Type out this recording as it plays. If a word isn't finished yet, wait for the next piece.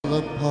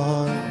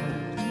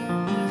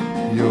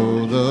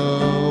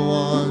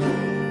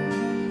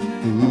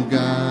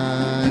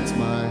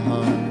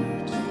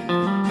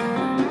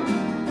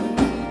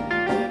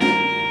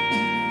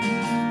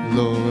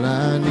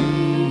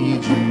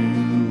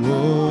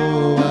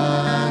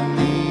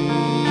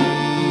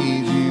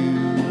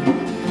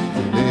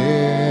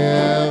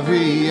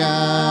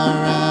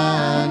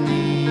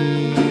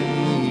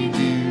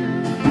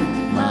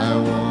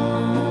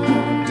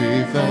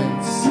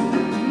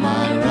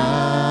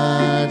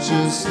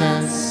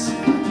righteousness.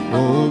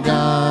 Oh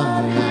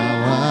God,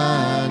 how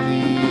I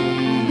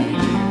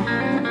need you.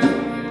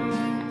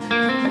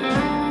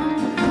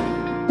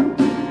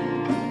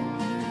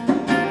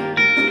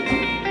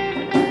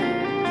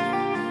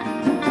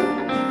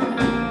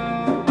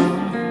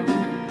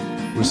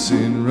 Where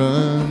sin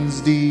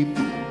runs deep,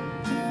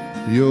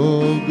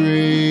 your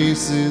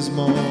grace is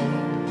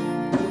more.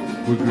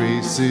 Where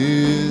grace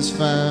is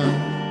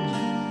found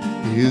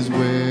is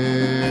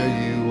where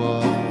you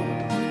are.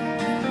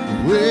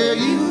 Where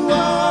you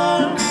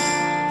are,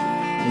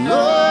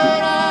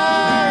 Lord,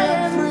 I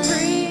am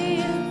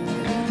free.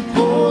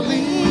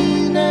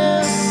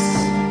 Holiness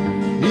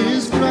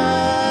is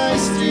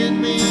Christ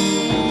in me.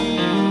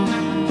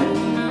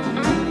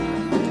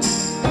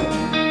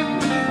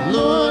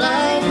 Lord,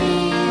 I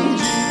need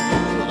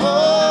you.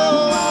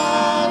 Oh,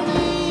 I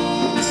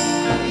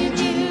need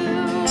you.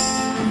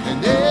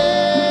 And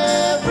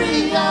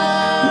every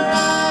hour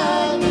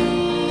I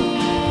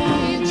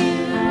need you.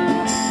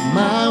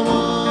 My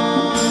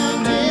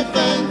one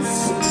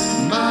defense,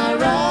 my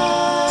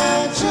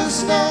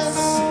righteousness.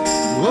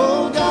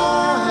 Oh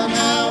God,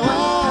 how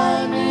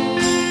I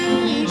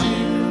need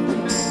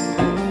you.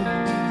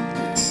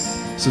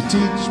 So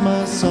teach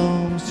my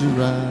songs to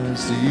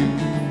rise to you.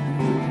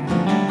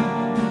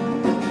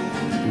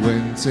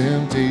 When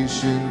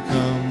temptation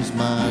comes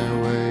my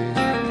way,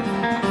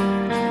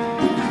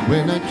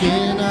 when I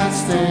cannot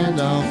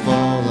stand, I'll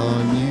fall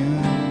on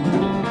you.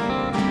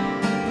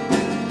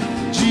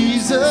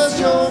 Jesus,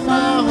 you're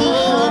my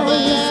hope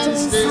and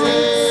stay.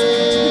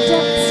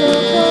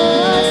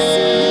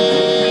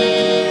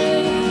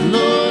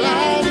 Lord,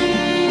 I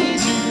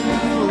need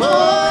you.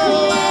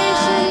 Oh,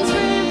 Creation's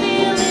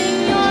revealing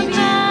your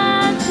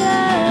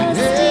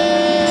majesty.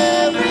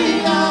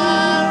 every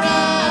hour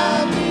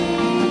I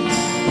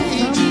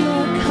need you.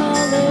 From the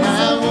colors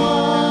My of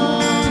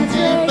one defense,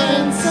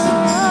 fragrance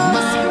of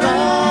my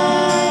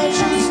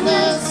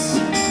righteousness.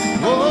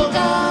 Oh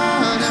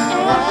God,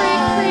 how every I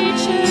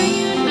creature need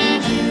you.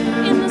 unique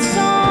in the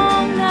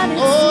song that is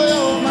Oh,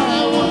 you're my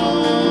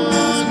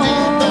one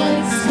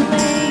defense,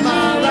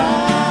 my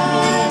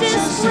righteousness.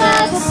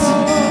 indescribable,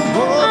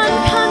 Oh God,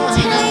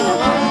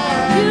 uncontainable. how I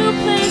You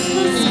place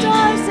the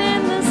stars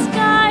in the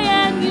sky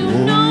and you Oh,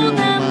 know you're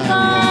them my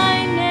by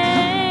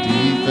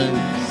name.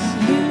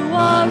 defense. You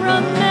are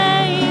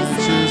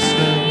amazing,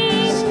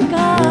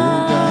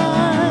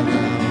 God.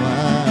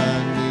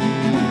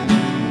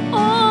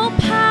 All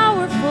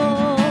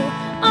powerful,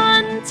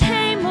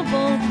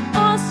 untamable,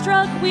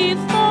 awestruck, we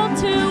fall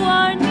to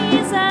our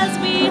knees as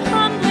we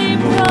humbly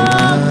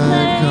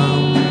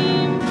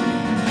proclaim.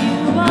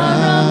 You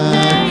are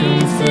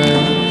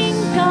amazing,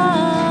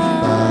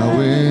 God.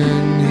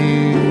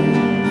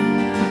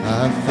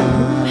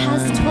 Who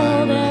has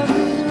told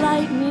every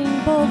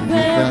lightning bolt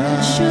where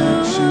it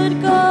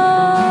should go?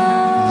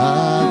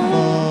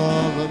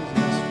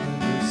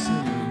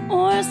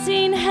 Or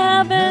seen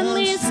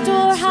heavenly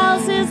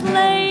storehouses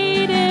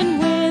laden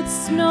with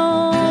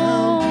snow?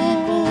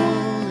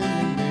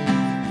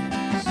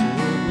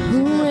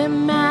 Who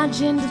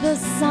imagined the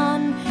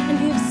sun and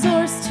gives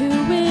source to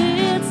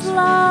its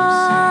light,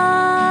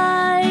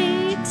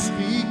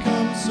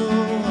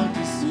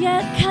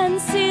 yet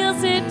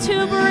conceals it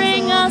to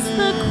bring us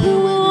the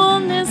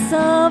coolness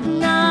of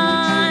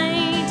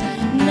night?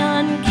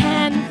 None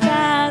can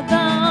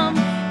fathom,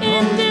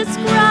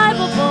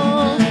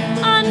 indescribable,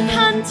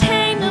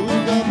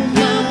 uncontainable.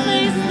 You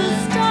place the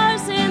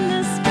stars in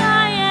the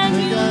sky and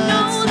you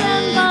know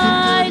them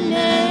by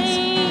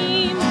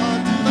name.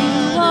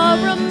 You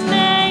are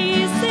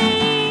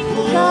amazing,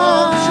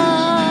 God.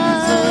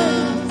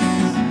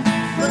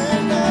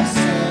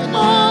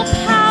 All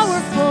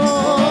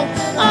powerful,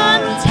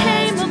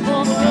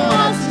 untamable,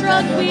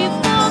 awestruck, we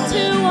fall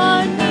to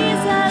our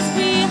knees as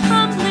we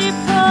humbly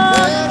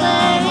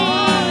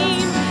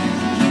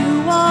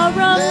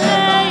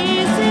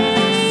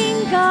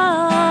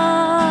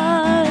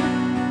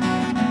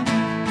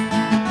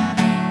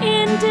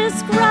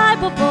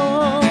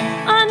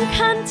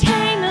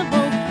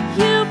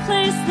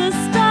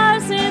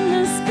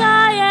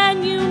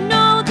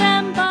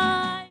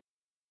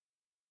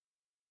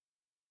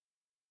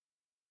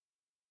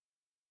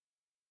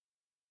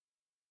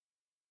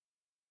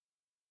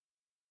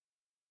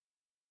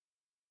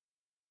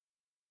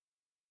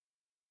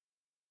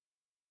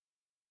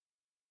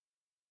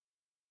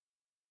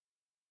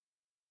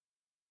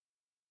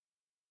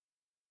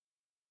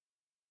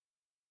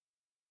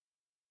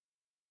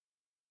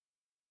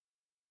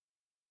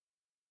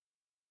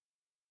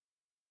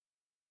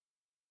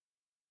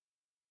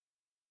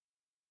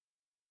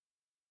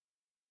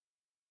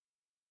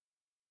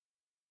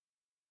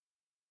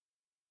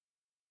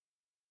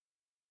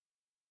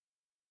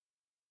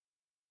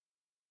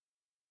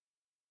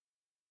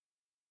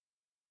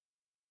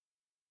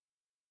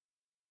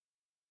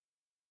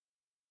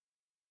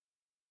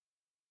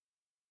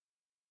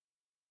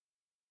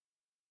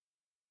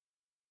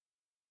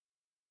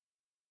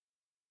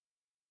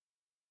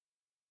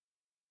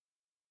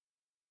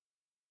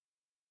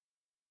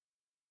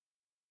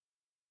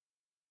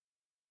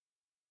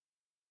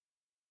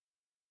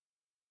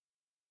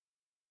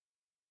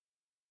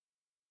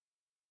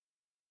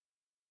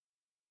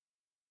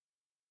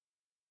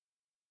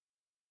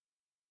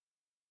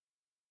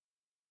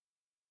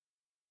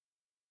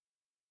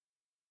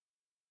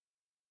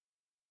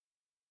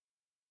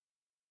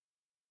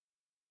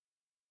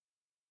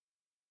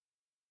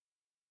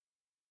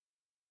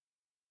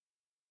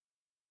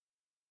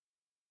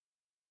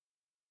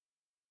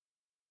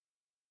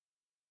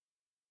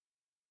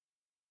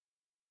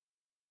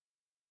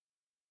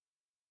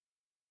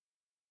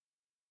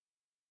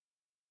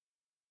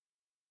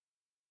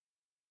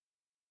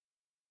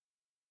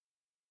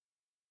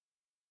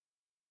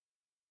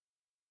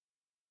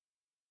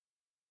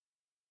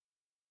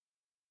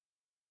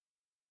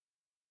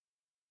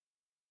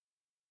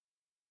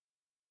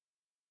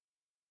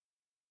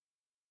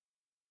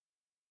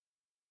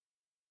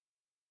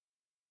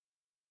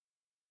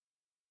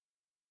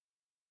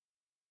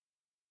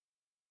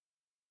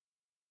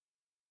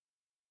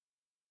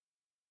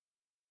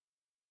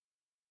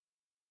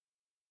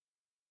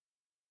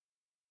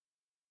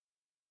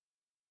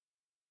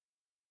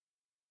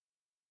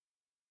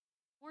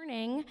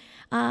Morning,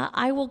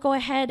 I will go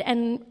ahead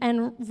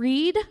and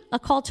read a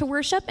call to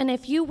worship, and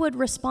if you would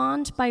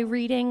respond by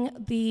reading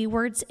the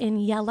words in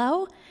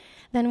yellow,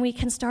 then we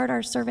can start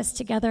our service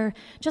together,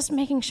 just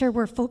making sure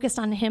we're focused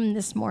on Him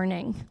this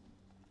morning.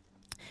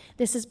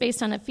 This is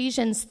based on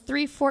Ephesians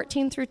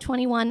 3:14 through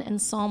 21 and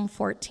Psalm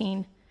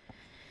 14.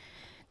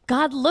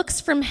 God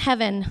looks from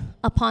heaven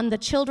upon the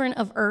children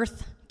of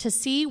earth to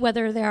see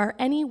whether there are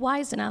any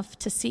wise enough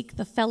to seek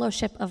the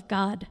fellowship of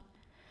God.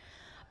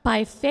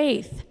 By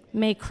faith,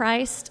 may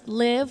Christ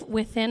live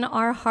within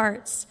our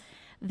hearts,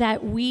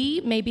 that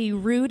we may be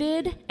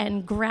rooted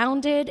and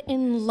grounded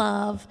in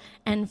love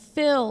and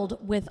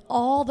filled with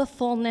all the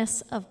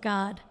fullness of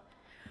God.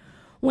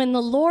 When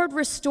the Lord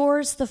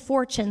restores the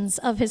fortunes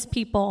of his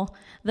people,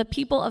 the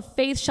people of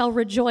faith shall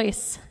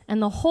rejoice,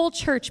 and the whole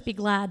church be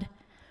glad.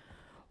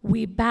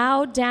 We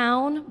bow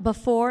down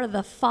before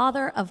the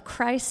Father of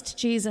Christ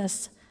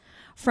Jesus,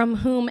 from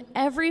whom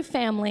every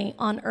family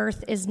on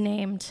earth is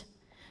named.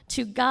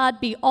 To God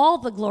be all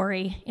the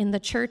glory in the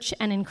church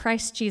and in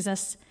Christ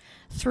Jesus,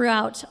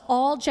 throughout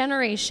all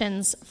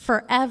generations,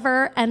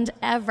 forever and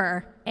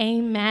ever.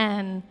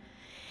 Amen.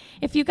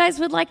 If you guys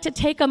would like to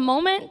take a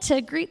moment to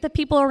greet the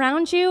people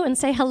around you and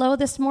say hello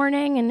this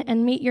morning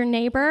and meet your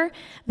neighbor,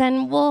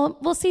 then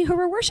we'll see who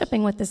we're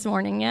worshiping with this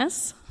morning,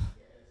 yes?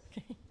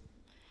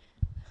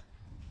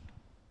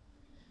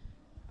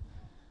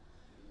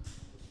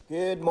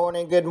 Good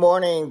morning, good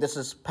morning. This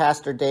is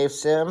Pastor Dave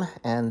Sim,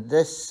 and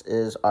this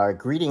is our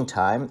greeting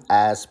time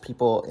as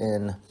people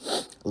in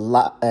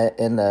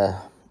the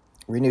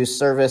Renew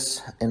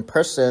service in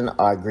person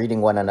are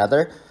greeting one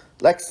another.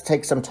 Let's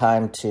take some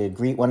time to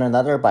greet one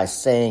another by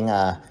saying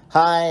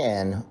hi,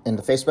 and in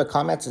the Facebook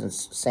comments, and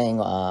saying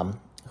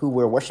who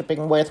we're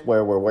worshiping with,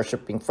 where we're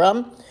worshiping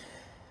from.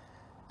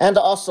 And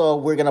also,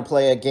 we're going to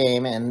play a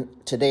game, and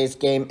today's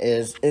game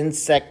is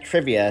Insect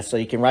Trivia. So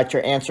you can write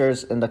your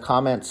answers in the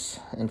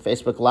comments in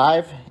Facebook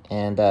Live,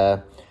 and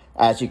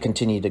as you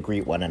continue to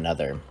greet one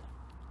another.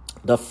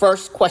 The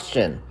first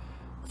question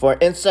for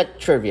Insect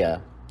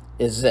Trivia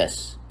is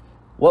this.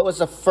 What was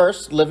the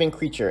first living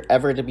creature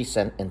ever to be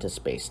sent into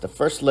space? The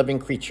first living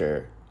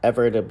creature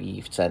ever to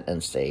be sent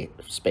in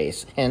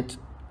space. Hint,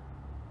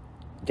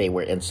 they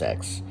were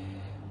insects.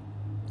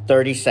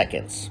 30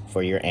 seconds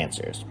for your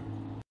answers.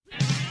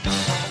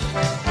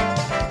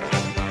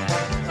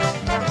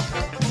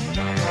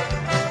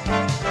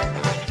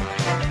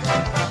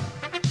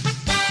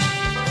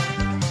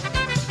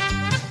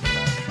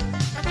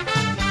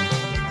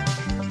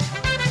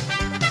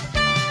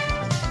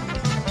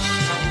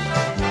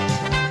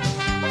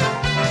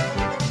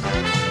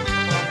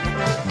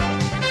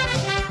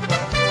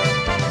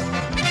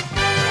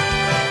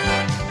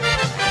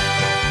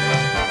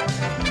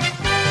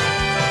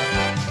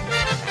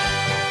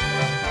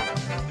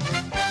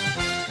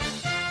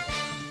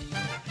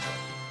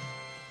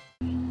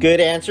 Good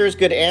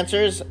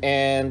answers.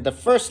 And the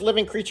first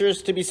living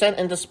creatures to be sent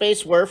into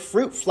space were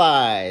fruit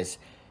flies.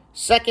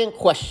 Second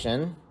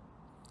question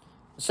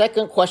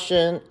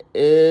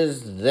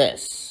is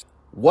this.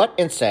 What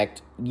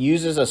insect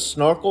uses a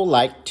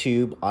snorkel-like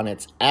tube on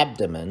its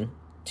abdomen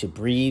to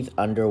breathe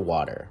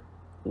underwater?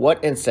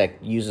 What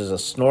insect uses a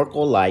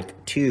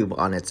snorkel-like tube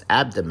on its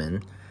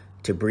abdomen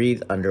to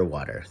breathe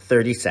underwater?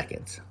 30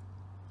 seconds.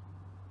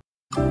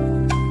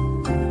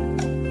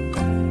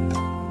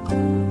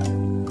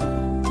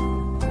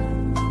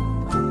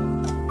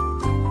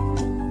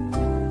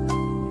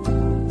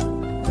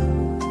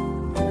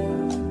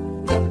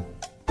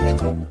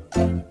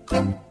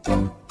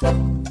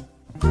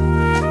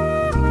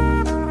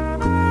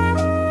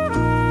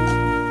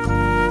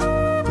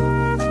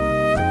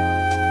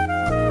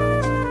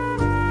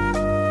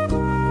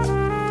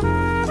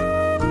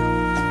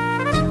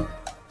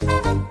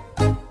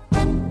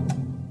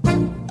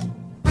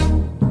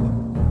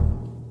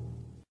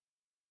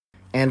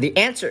 And the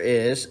answer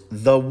is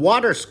the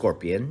water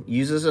scorpion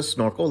uses a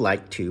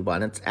snorkel-like tube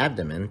on its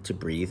abdomen to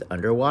breathe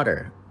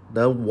underwater.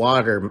 The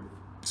water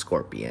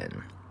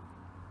scorpion.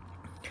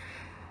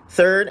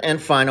 Third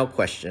and final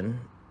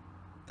question.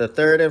 The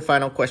third and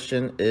final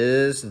question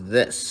is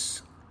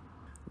this.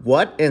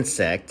 What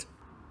insect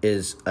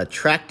is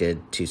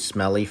attracted to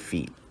smelly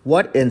feet?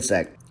 What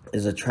insect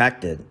is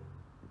attracted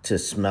to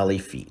smelly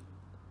feet?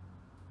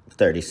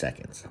 30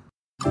 seconds.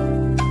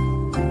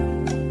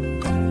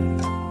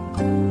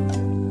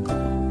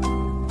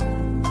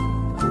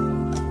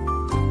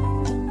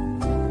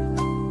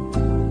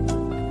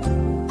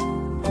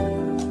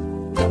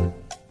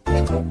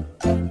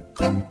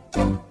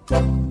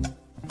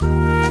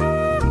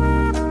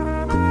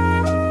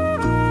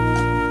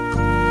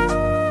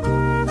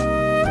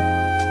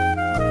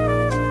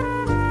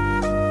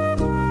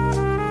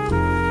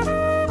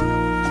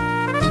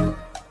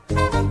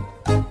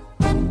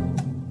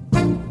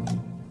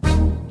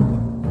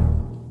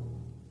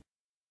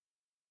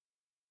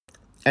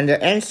 And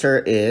the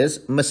answer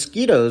is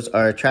mosquitoes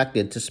are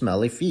attracted to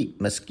smelly feet.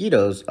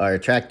 Mosquitoes are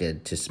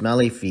attracted to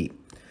smelly feet.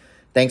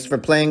 Thanks for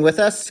playing with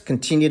us.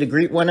 Continue to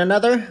greet one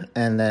another,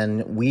 and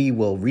then we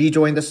will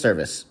rejoin the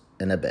service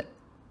in a bit.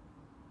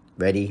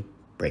 Ready,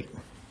 break.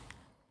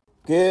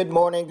 Good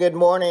morning.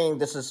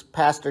 This is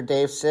Pastor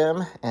Dave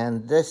Sim,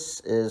 and this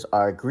is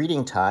our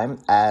greeting time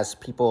as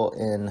people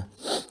in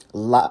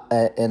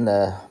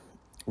the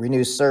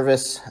Renew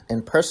service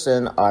in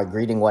person are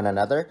greeting one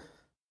another.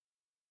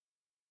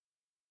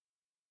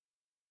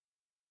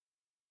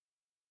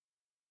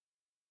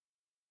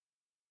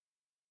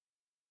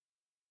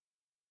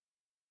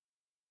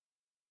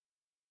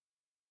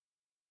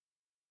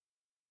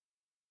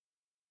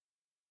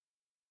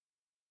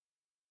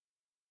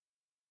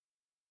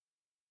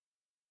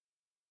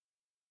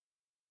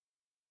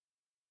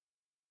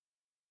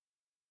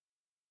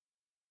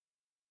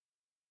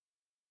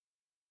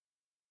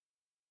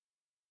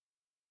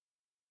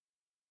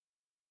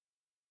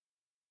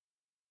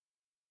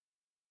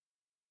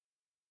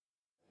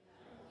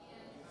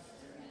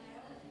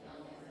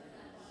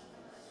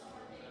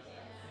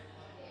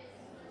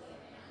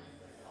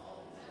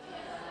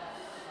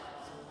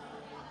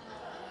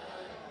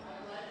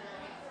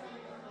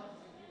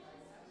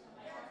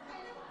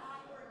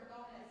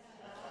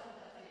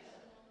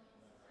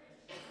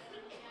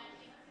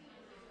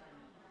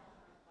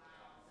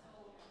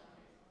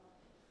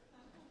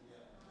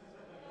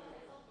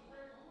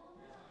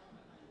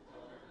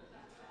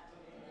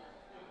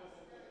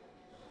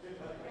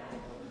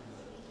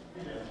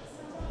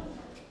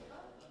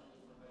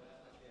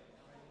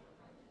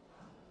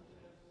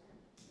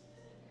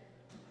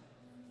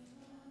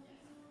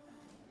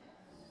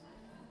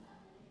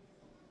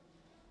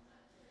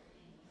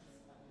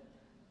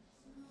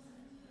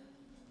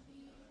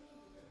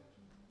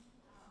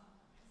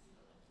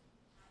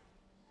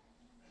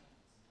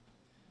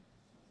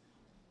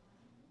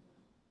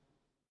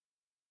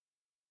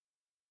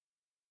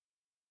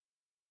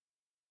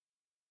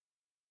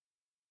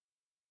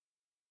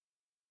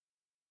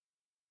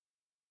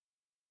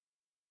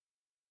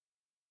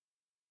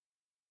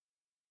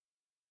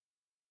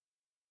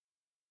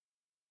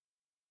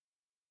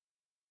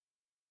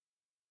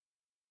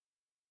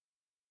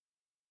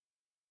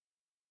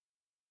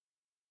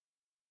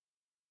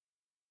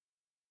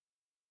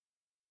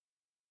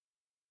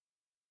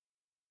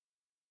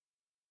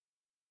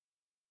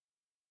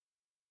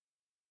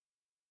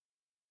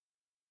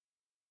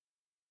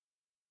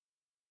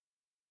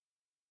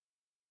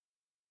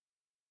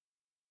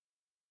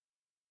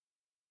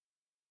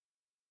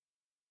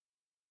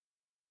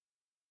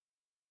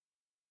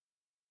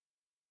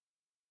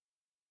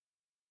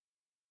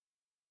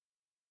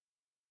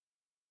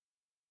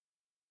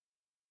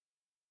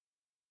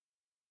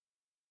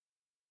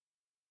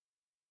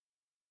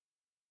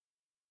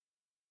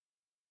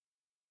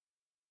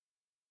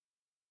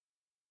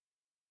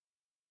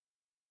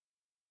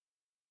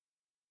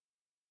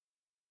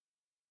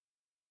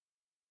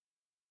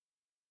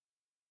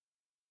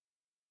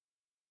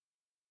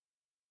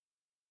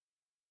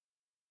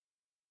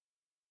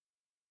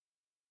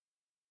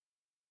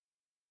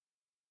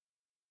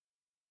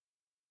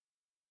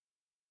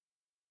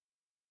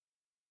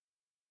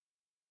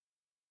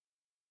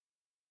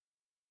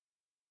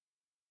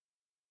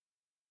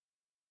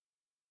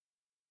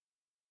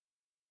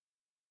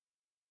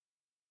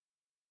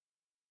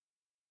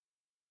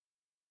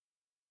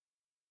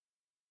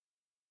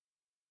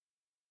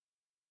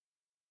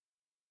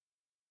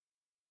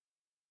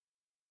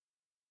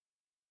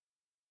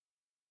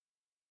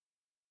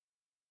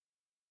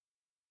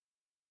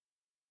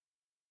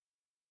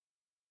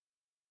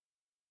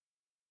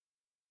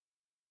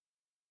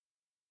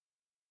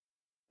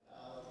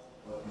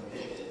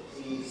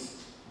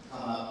 Please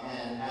come up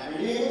and have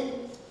your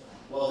name.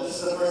 Well,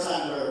 this is the first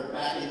time we're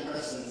back in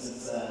person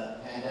since the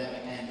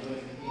pandemic and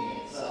doing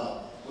communion.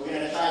 So we're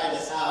going to try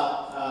this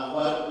out.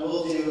 What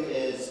we'll do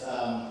is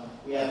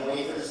we have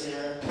wafers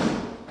here,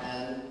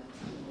 and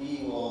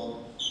we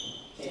will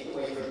take the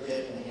wafer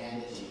dip and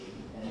hand it to you,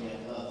 and we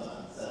have gloves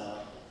on. So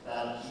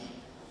that'll keep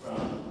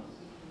from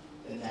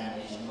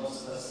contamination.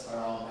 Most of us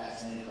are all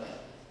vaccinated,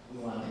 but we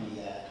want to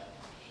be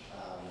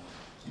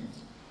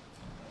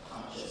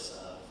conscious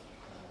of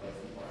where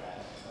people are at.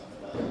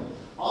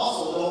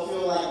 Also, don't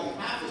feel like you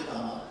have to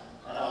come up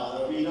at all.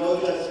 There will be no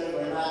judgment.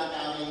 We're not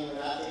counting. We're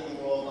not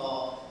taking roll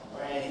call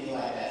or anything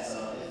like that.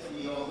 So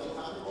if you don't feel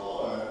comfortable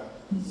or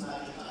it's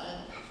not your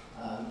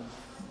time,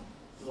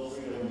 feel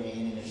free to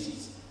remain in your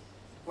seats.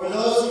 For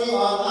those of you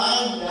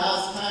online,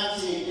 now's the time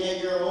to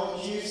get your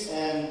own juice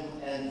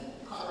and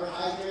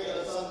carbohydrate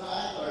of some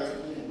kind, or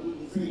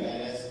gluten-free, I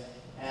guess,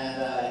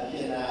 and you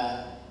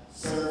can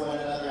serve one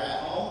another at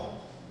home.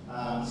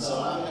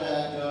 So I'm going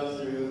to go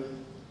through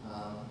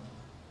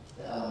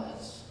the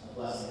elements, a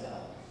blessing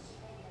element.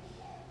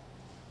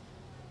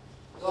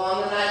 So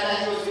on the night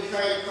that he was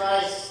betrayed,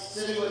 Christ,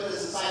 sitting with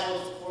his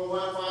disciples for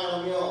one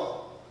final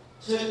meal,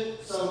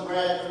 took some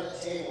bread from the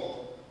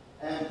table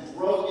and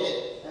broke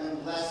it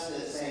and blessed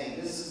it, saying,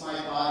 "This is my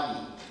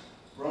body,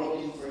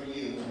 broken for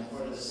you and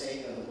for the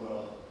sake of the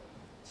world.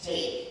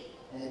 Take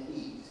and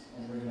eat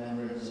in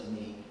remembrance of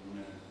me."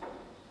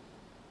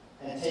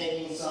 And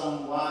taking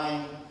some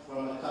wine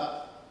from a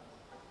cup,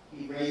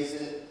 he raised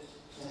it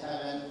to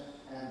heaven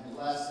and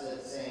blessed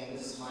it, saying,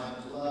 "This is my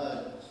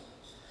blood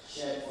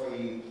shed for you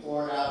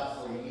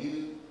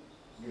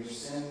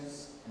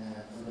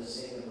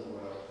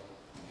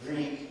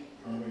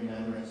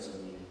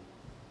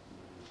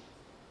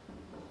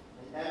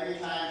every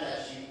time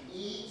that you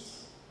eat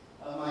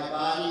of my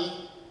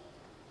body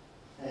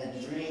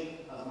and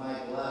drink of my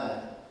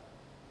blood,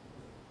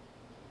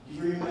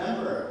 you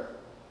remember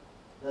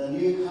the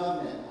new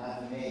covenant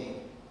I've made,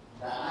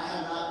 that I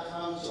have not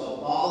come to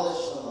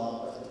abolish the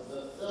law, but to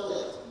fulfill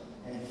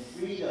it in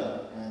freedom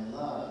and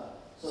love.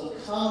 So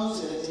come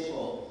to the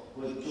table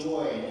with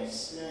joy and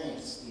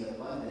experience the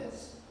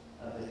abundance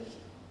of the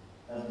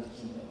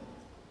kingdom.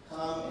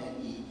 Come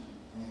and eat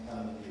and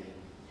come and drink.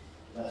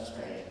 Let's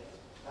pray.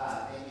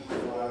 God, thank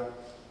you for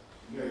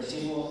your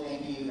table.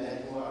 Thank you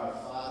that you are our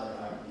Father,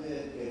 our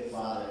good, good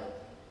Father.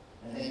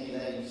 And thank you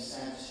that you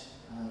sent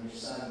your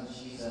Son,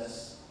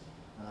 Jesus,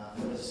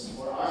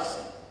 for our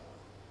sake,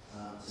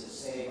 to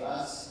save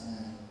us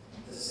and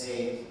to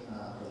save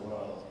the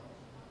world.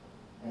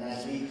 And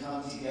as we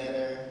come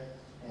together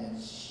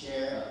and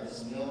share of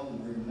this meal,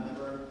 we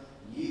remember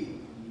you.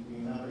 We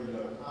remember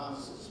your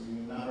promises. We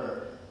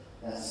remember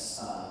that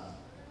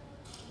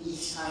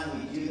each time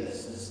we do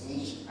this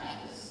ancient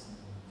practice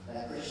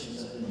that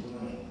Christians have been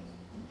doing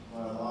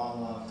for a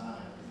long, long time,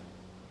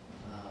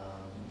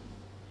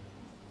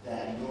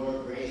 that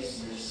your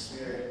grace, your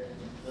Spirit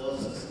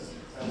fills us, is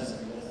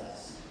present with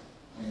us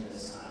in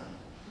this time.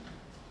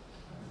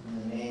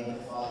 In the name of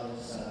the Father,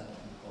 the Son, and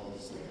the Holy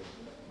Spirit.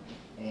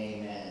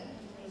 Amen.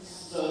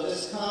 So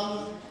just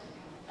come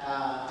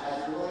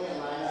as we're going to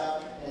line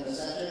up in the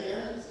center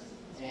here,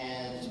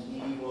 and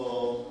we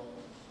will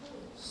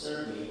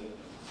serve you.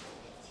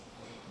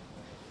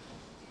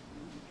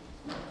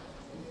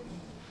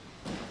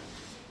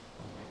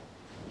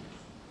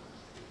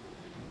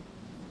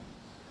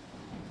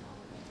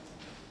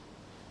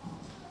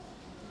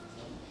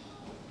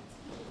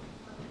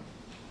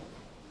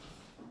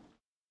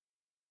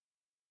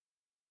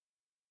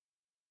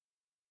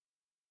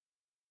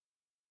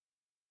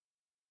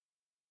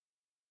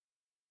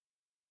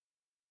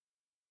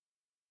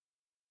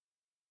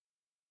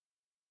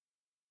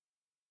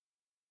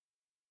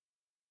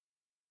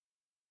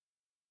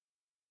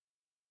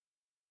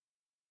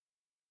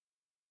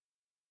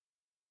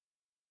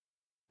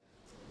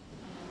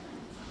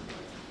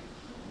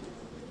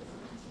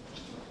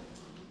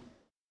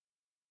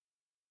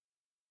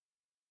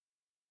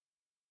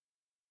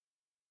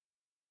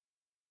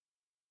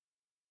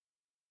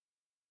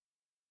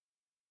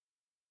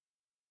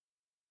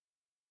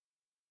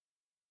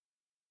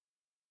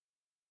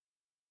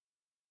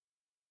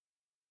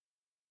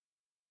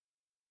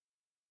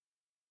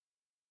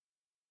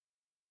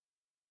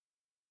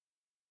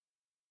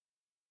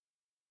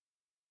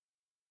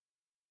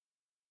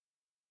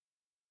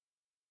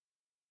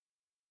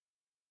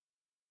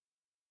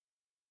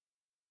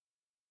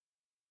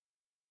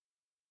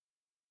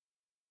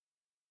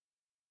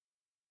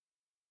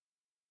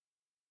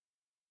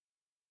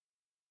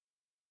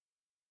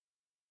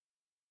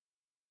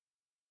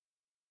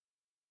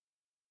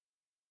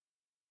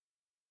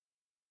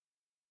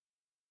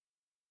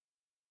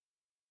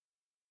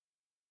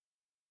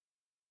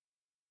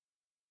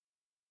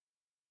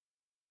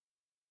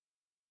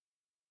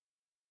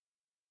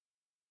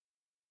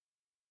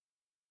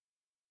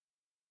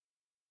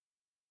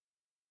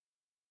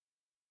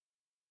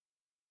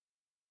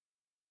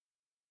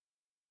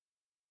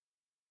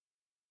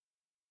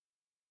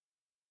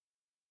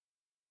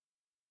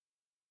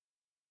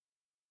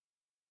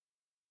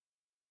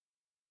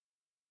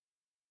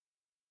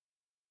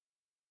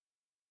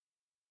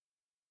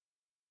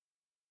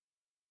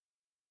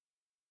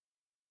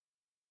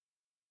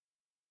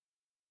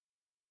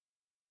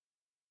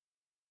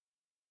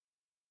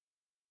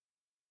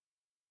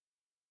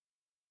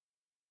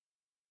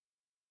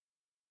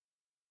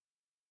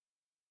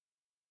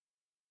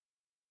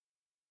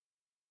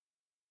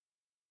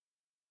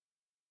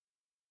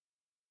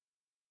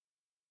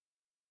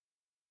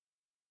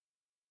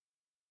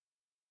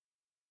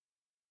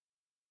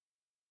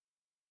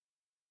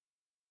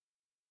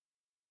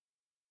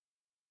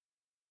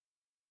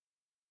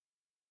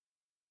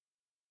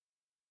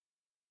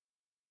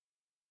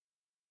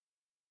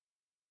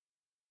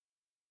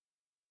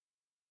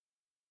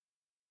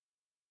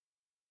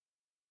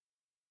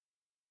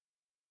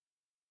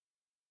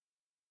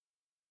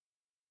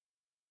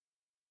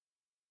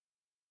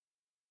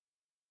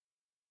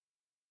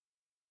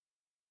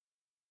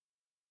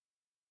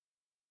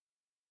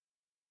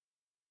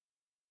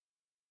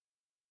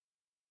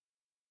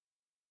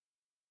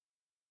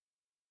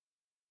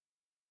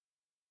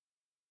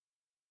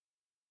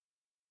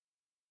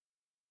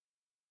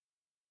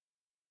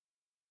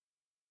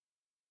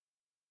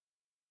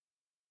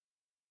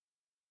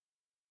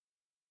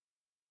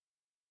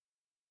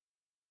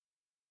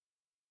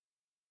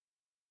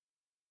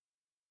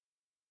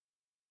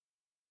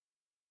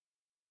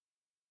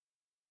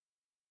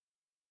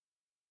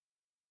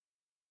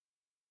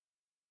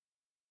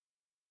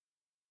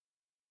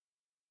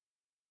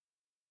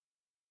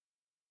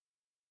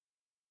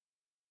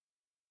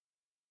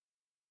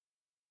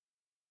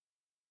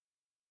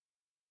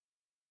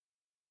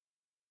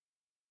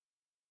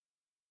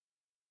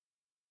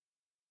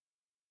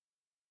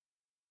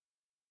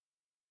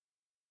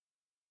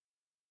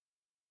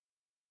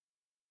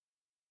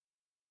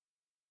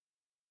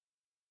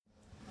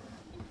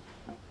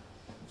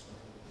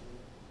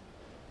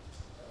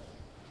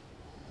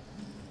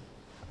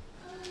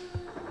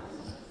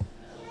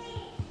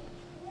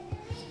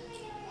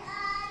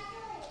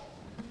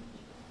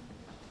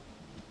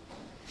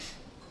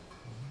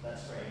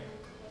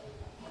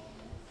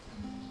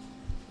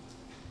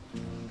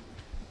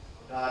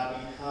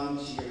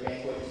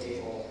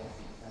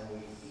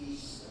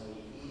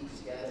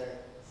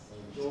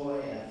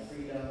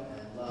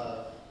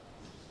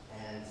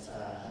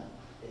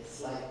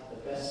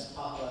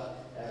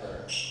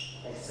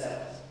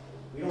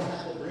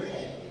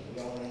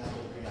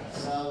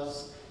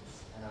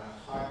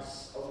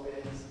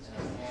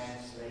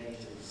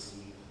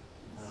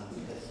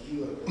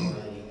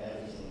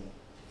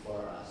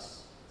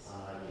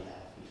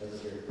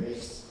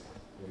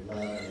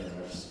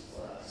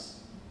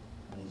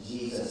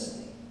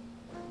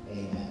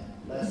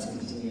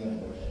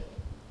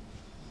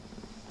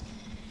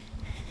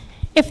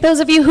 If those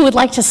of you who would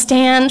like to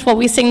stand while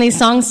we sing these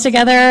songs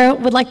together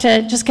would like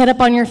to just get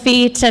up on your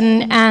feet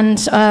and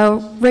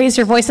raise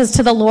your voices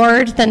to the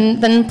Lord,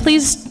 then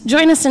please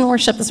join us in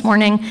worship this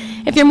morning.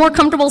 If you're more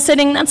comfortable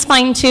sitting, that's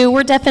fine too.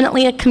 We're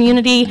definitely a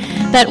community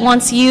that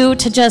wants you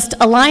to just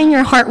align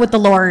your heart with the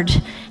Lord.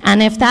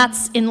 And if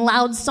that's in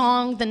loud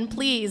song, then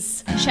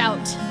please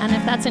shout. And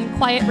if that's in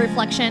quiet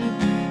reflection,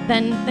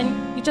 then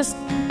you just,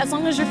 as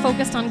long as you're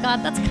focused on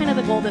God, that's kind of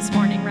the goal this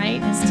morning, right?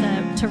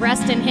 Is to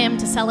rest in Him,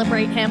 to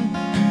celebrate Him.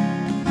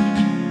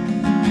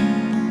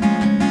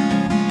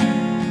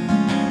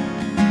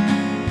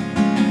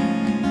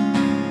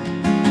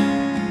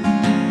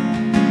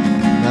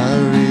 I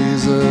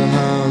raise a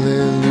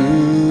hallelujah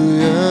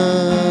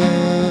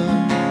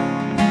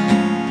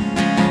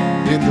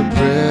in the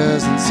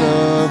presence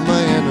of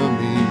my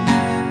enemies.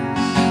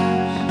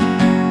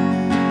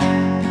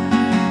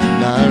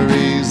 I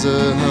raise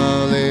a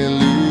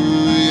hallelujah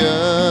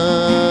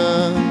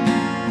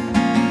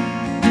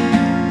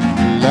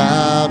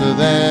louder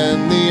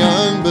than the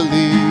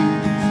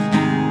unbelief.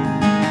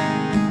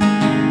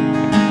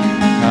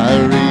 I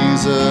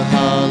raise a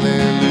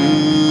hallelujah.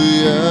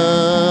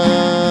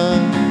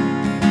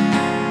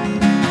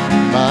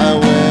 My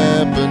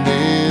weapon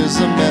is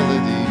a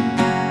melody.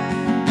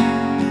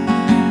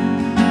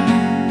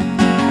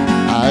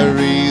 I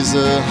raise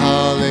a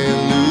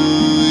hallelujah.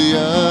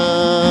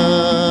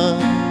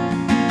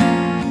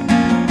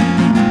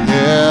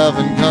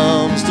 Heaven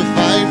comes to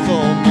fight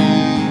for me.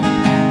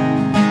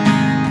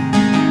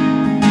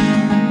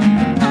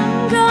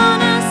 I'm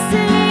gonna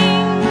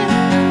sing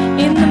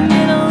in the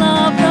middle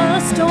of the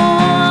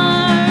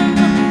storm.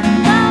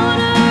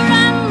 Louder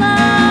and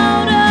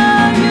louder,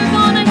 you're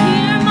gonna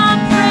hear my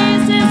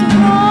praises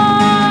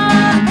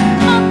roar.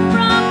 Up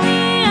from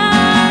the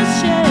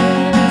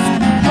ashes,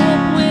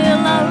 hope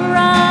will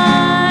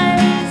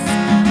arise.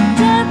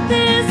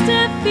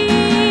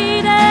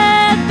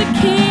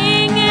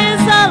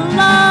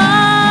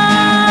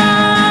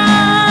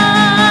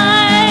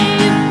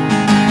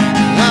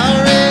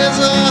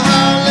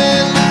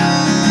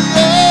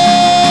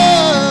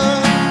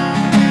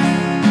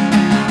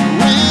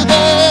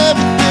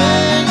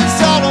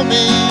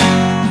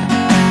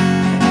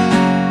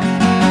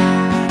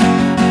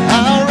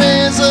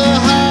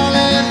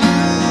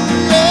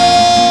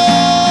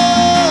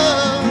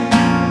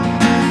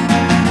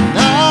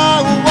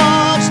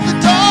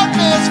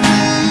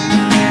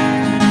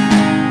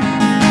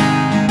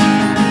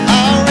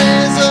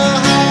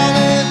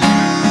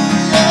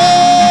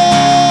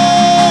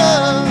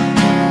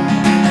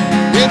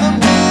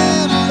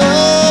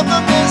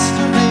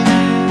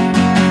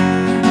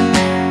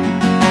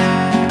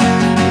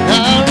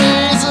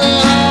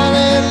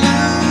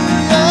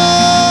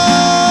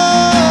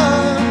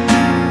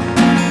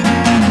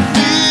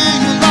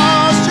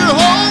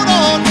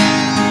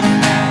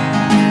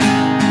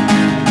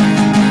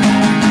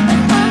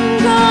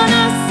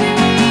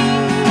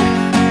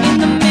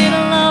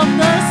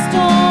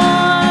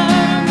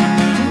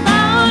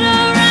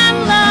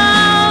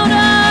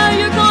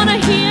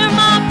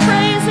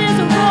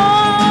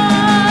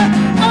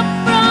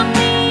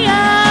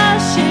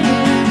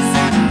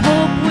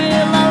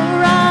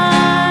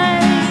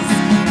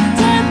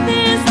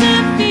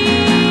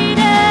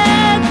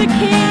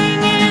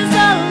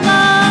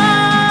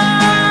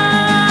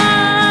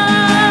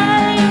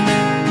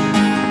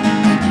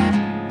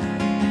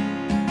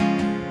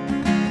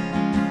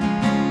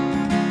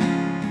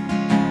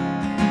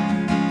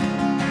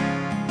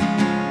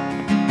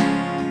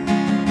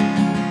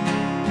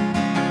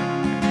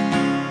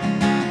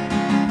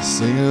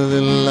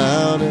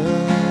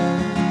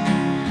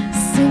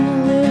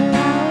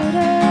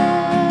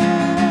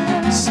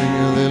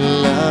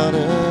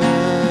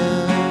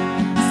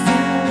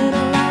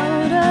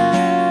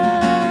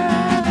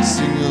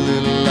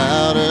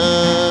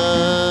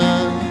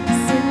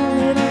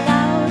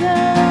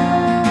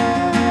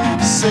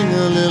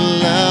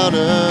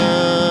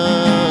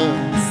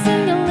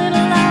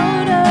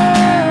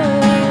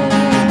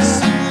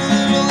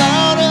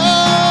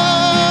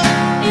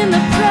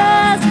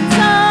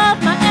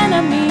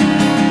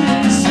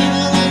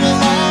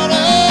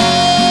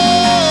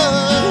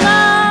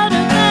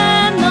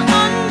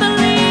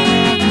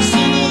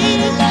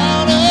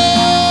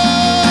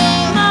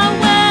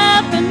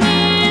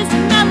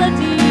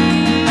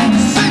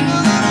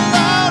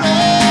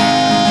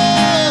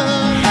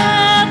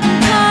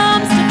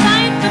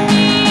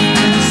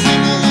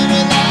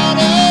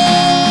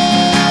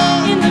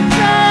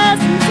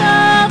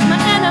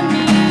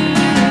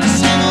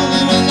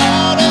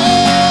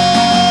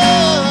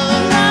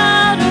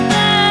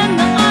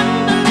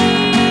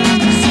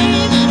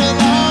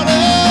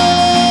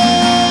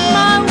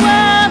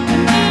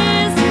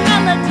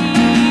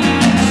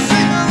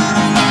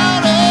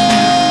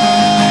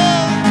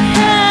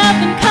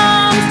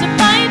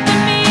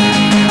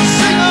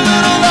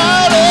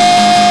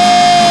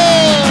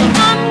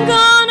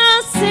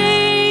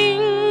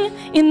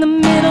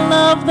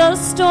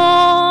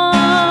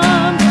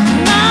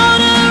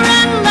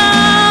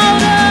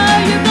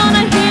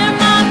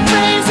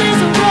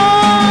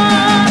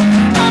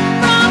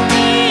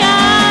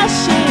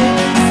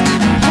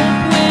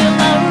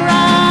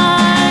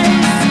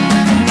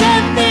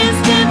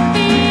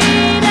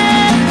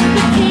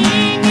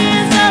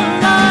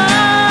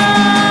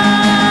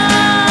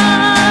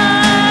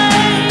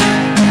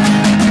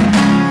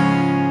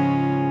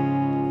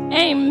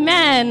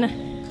 Amen.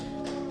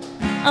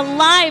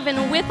 Alive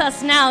and with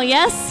us now,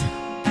 yes?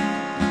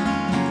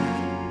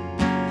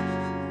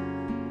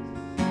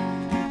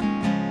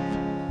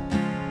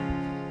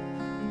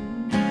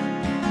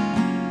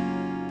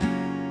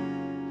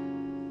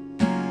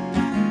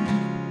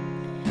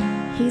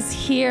 He's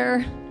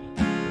here.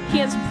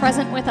 He is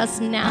present with us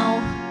now.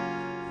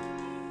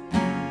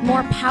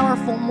 More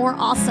powerful, more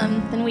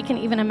awesome than we can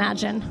even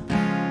imagine.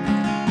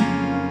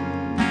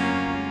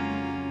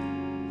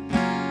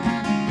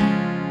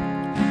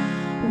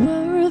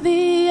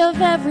 Worthy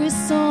of every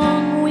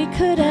song we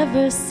could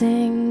ever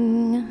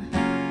sing.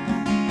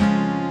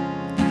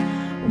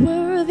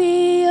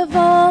 Worthy of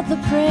all the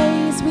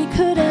praise we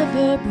could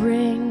ever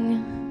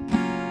bring.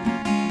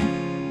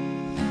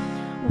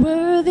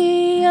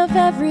 Worthy of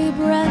every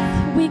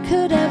breath we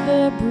could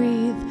ever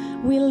breathe.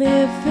 We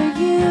live for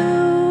you.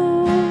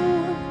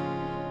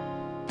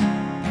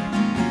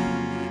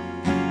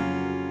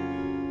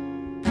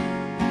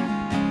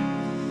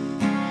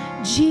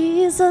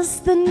 Jesus,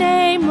 the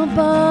name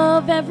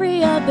above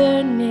every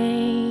other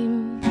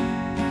name.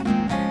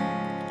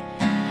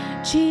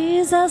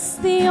 Jesus,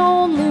 the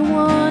only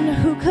one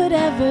who could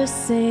ever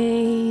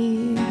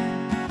save.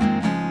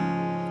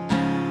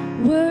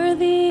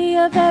 Worthy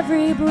of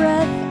every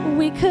breath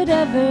we could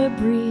ever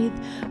breathe.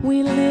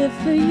 We live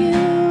for you.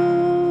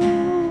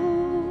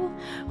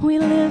 We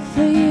live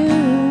for you.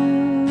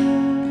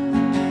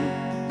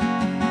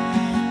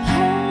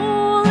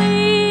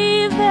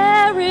 Holy,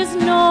 there is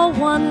no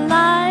one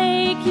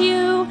like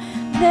you.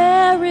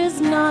 There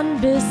is none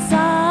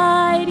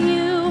beside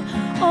you.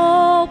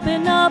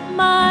 Open up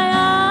my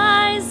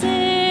eyes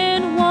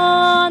in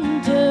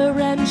wonder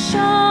and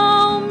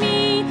show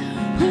me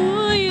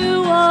who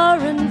you are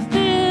and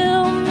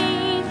fill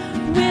me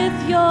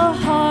with your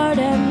heart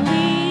and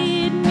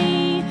lead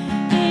me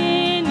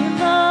in your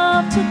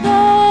love to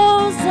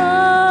those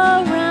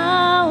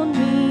around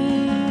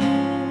me.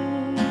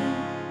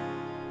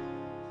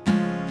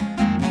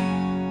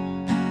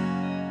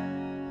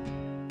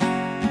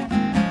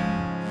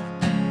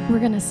 We're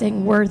going to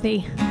sing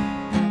Worthy.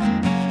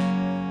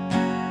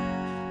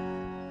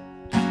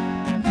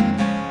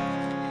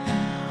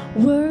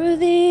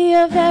 Worthy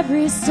of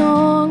every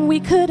song we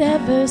could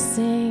ever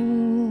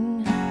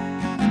sing.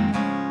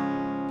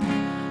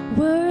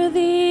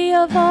 Worthy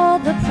of all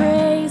the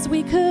praise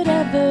we could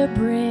ever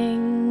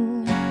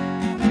bring.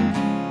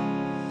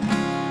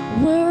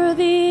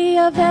 Worthy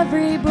of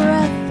every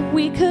breath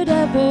we could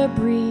ever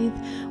breathe.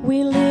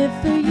 We live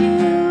for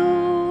you.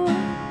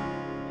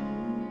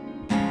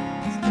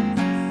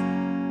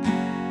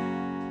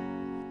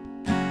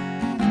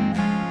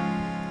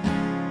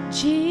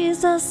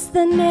 Jesus,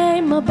 the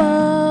name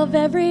above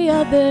every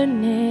other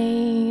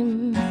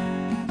name.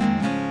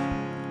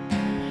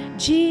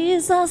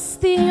 Jesus,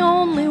 the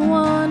only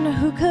one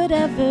who could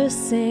ever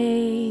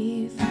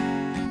save.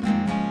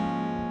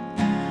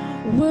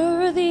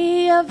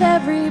 Worthy of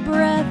every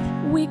breath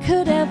we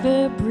could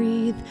ever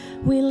breathe.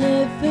 We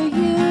live for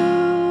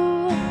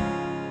you.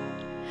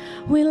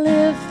 We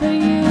live for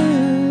you.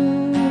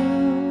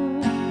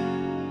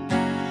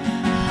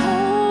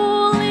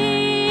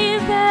 Holy,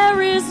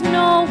 there is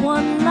no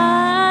one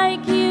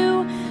like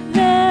you.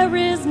 There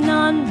is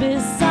none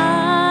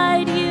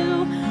beside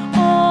you.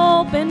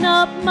 Open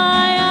up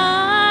my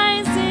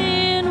eyes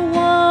in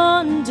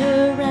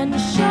wonder and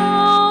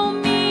show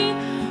me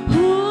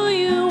who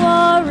you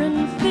are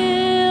and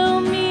fill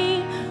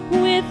me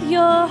with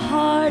your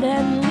heart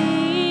and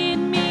lead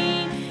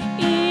me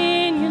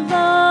in your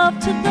love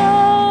to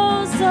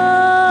those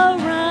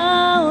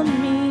around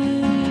me.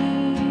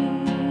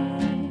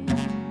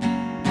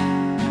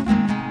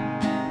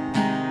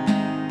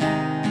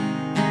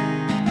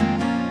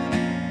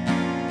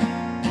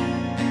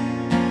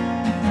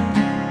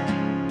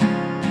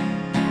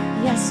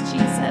 Yes,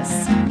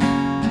 Jesus.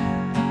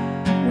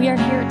 We are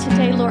here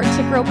today, Lord,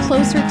 to grow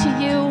closer to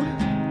you,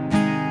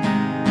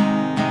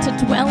 to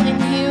dwell in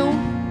you,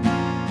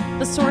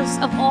 the source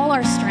of all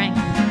our strength.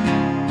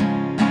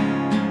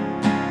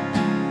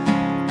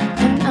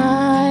 And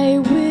I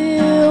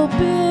will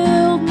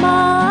build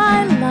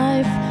my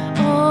life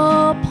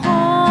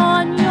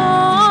upon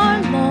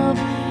your love.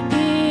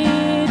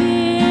 It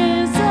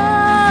is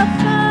a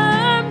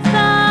firm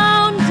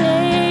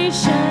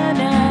foundation,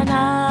 and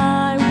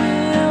I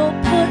will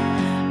put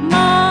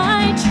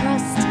my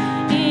trust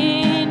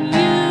in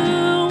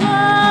you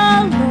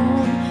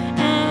alone,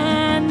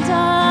 and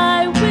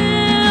I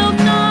will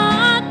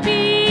not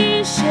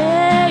be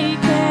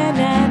shaken,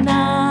 and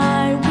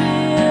I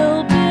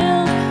will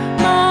build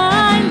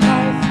my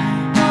life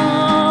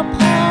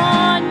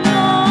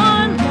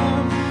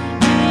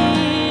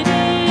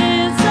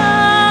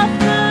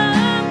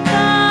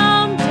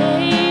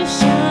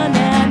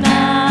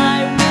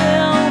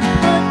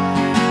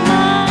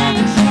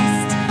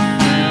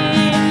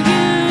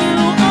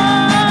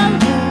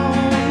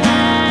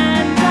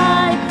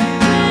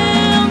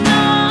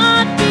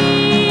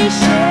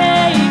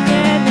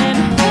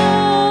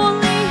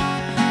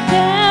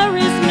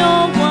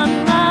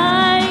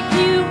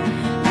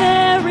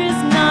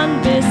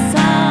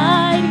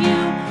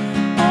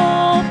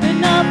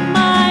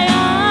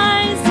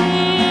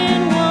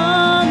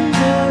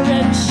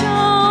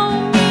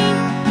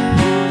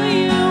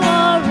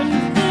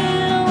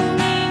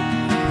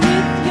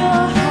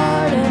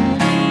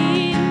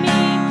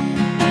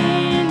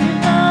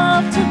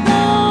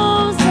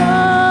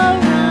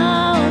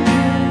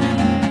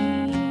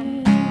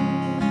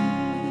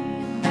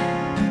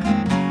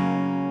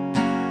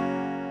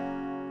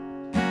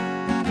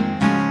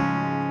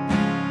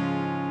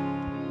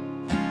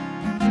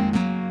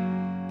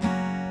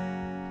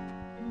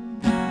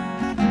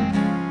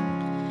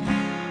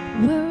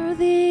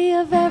Worthy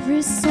of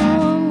every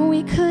song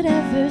we could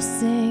ever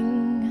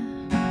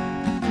sing,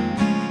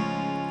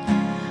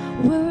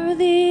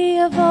 worthy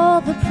of all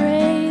the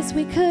praise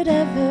we could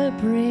ever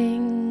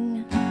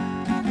bring,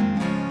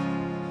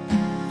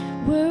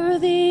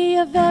 worthy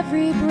of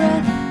every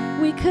breath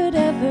we could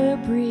ever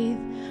breathe.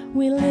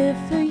 We live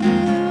for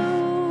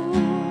you,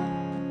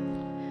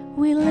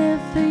 we live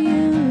for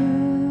you.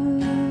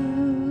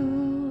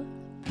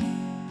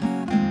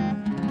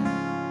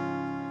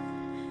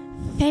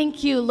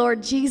 Thank you,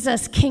 Lord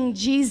Jesus, King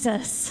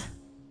Jesus.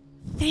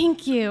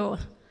 Thank you,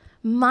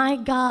 my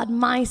God,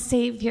 my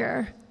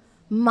Savior,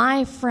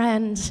 my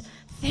friend.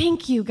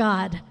 Thank you,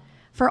 God,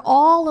 for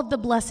all of the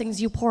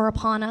blessings you pour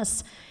upon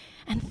us.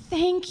 And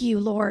thank you,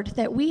 Lord,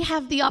 that we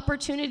have the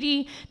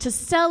opportunity to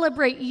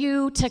celebrate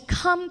you, to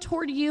come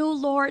toward you,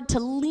 Lord, to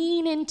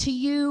lean into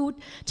you,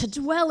 to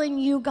dwell in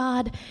you,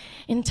 God.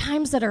 In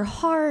times that are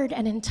hard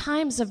and in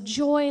times of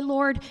joy,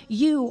 Lord,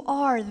 you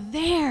are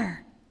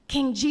there.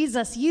 King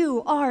Jesus,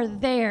 you are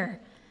there.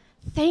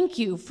 Thank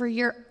you for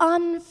your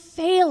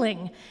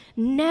unfailing,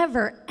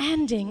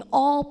 never-ending,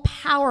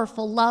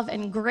 all-powerful love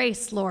and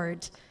grace,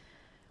 Lord.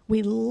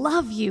 We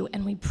love you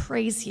and we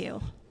praise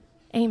you.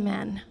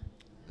 Amen.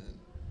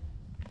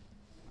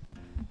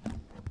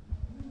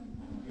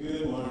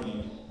 Good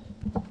morning.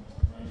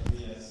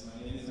 Yes,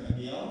 my name is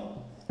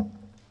Miguel.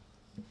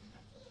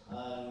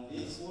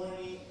 This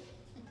morning,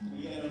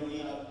 we're going to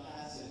read a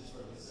passage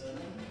for the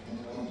sermon.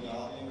 We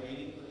all been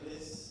waiting for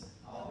this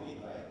all week,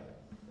 right?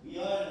 We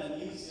are in a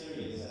new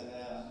series, and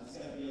it's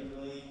going to be a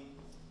really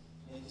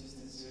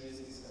interesting series.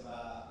 It's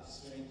about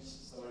strange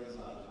stories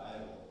about the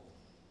Bible.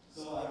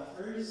 So our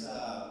first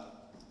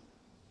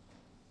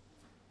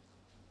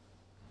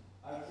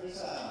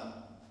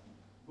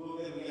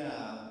book that we're going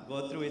to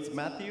go through is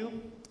Matthew,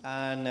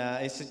 and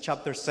it's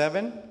chapter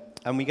 7,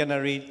 and we're going to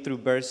read through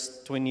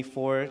verse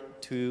 24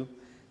 to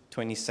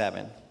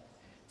 27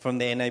 from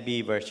the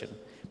NIV version.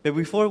 But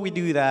before we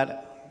do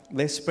that,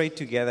 let's pray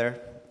together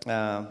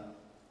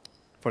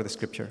for the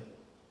scripture.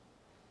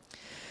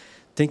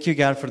 Thank you,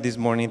 God, for this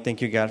morning.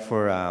 Thank you, God,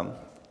 for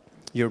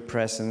your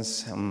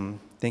presence.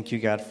 Thank you,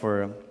 God,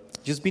 for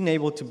just being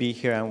able to be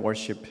here and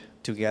worship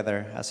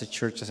together as a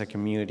church, as a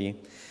community.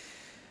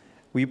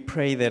 We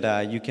pray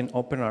that you can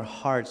open our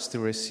hearts to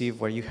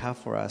receive what you have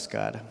for us,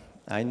 God.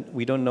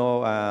 We don't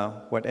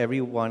know what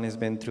everyone has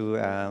been through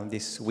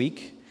this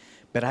week,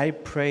 but I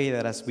pray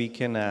that as we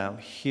can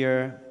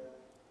hear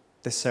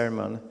the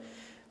sermon,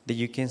 that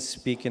you can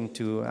speak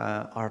into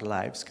our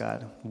lives,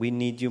 God. We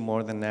need you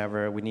more than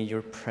ever. We need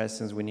your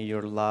presence. We need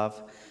your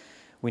love.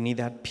 We need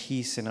that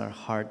peace in our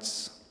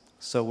hearts.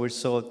 So we're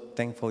so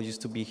thankful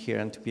just to be here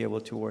and to be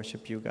able to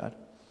worship you, God.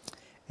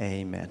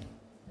 Amen.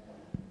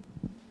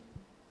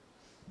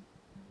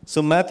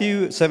 So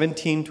Matthew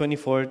 17,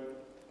 24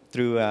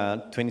 through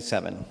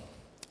 27.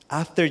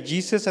 After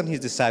Jesus and his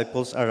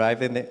disciples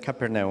arrived in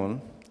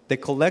Capernaum, the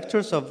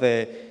collectors of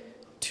the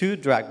 2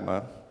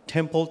 drachma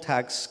temple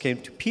tax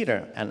came to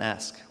Peter and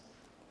asked,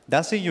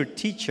 "Doesn't your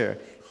teacher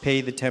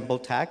pay the temple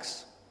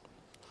tax?"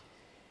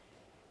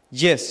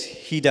 "Yes,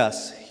 he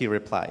does," he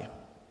replied.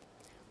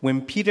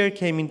 When Peter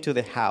came into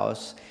the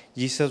house,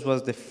 Jesus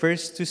was the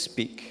first to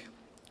speak.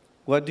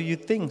 "What do you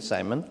think,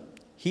 Simon?"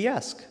 he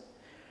asked.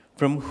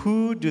 "From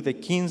who do the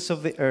kings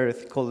of the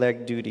earth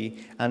collect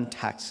duty and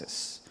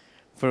taxes?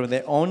 From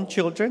their own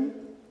children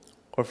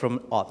or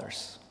from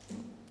others?"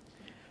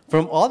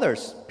 "From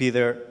others,"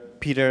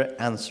 Peter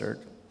answered.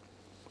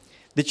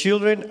 "The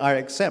children are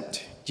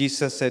exempt,"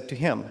 Jesus said to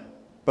him.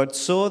 "But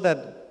so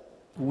that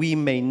we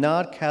may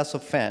not cause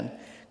offense,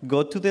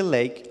 go to the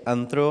lake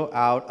and throw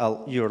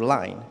out your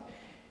line.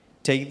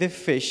 Take the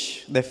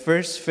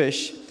first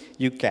fish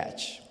you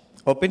catch.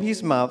 Open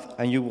his mouth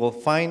and you will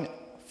find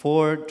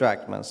 4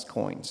 drachmas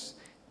coins.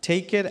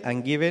 Take it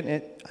and give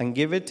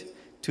it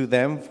to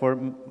them for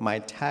my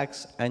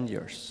tax and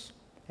yours."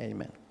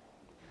 Amen.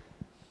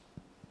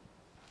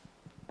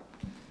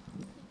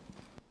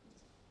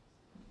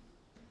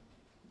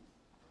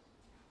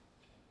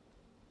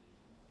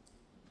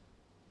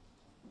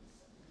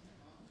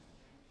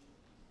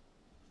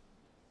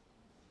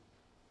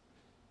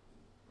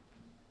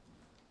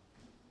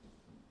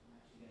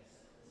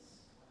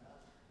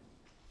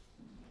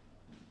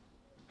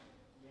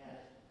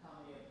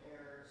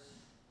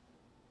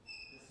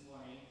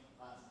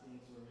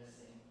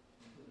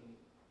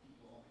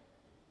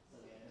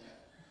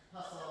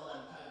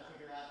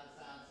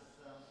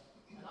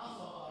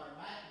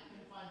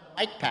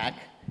 Mic pack,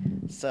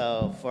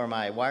 so for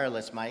my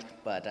wireless mic,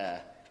 but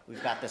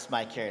we've got this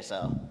mic here,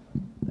 so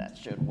that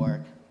should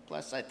work.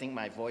 Plus, I think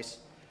my voice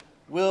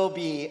will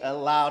be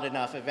loud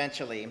enough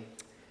eventually.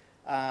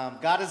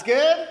 God is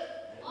good?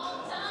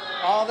 All the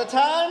time. All the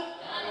time?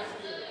 God is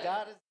good.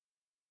 God is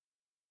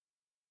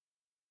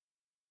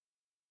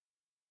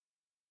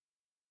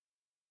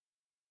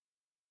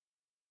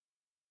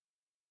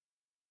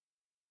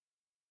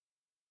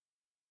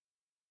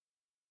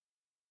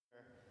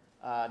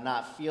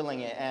not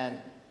feeling it.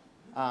 And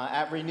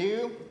at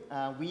Renew,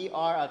 we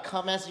are a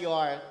come as you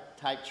are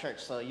type church.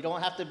 So you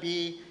don't have to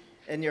be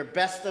in your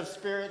best of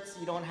spirits.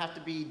 You don't have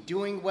to be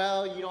doing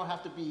well. You don't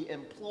have to be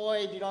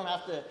employed. You don't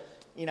have to,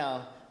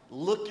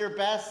 look your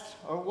best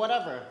or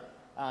whatever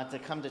to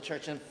come to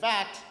church. In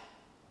fact,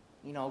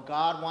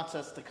 God wants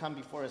us to come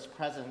before his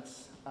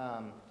presence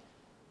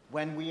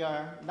when we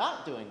are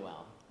not doing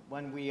well,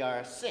 when we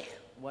are sick,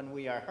 when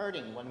we are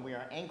hurting, when we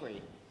are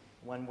angry,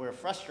 when we're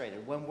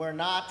frustrated, when we're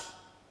not,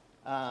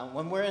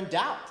 when we're in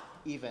doubt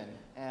even.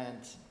 And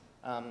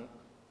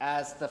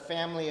as the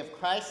family of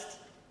Christ,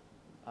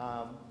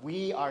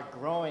 we are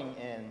growing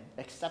in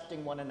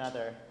accepting one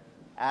another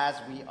as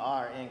we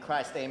are in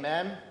Christ.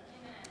 Amen? Amen.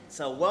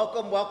 So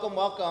welcome, welcome,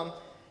 welcome.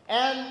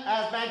 And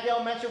as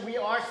Magdalene mentioned, we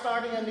are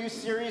starting a new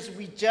series.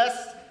 We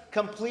just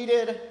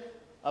completed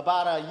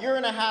about a 1.5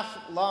 year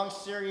long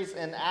series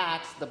in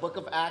Acts, the book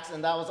of Acts,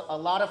 and that was a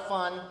lot of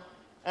fun.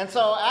 And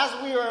so as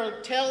we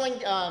were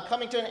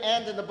coming to an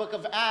end in the book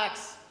of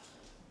Acts,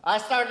 I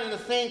started to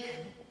think,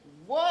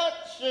 what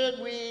should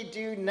we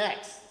do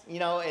next?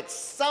 It's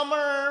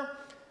summer,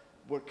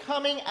 we're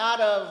coming out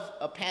of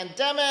a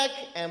pandemic,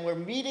 and we're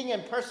meeting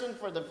in person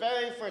for the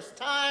very first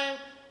time.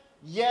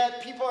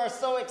 Yet people are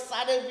so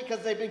excited because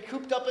they've been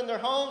cooped up in their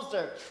homes.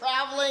 They're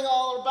traveling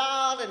all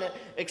about and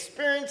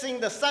experiencing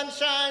the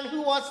sunshine.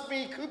 Who wants to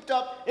be cooped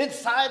up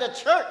inside a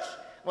church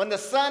when the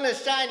sun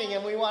is shining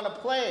and we want to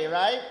play,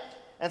 right?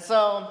 And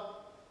so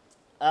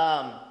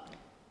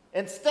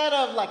instead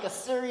of like a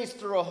series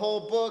through a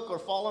whole book or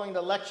following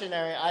the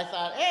lectionary, I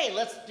thought, hey,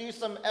 let's do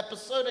some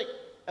episodic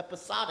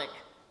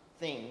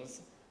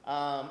things.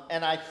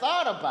 And I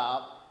thought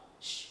about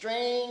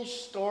strange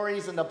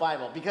stories in the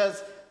Bible,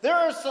 because there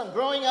are some,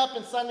 growing up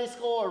in Sunday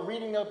school or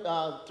reading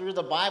through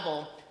the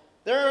Bible,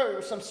 there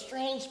are some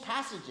strange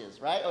passages,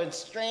 right? Or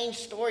strange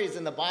stories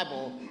in the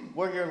Bible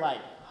where you're like,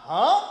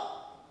 huh?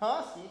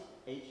 Huh? See,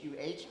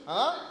 H-U-H,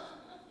 huh?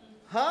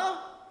 Huh?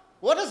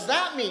 What does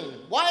that mean?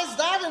 Why is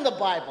that in the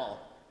Bible,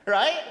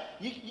 right?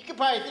 You could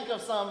probably think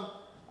of some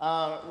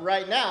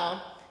right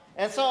now.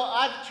 And so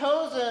I've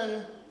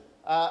chosen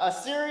a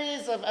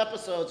series of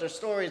episodes or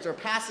stories or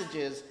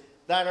passages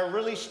that are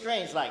really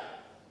strange, like,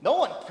 no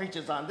one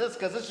preaches on this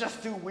because it's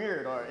just too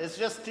weird, or it's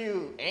just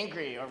too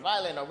angry or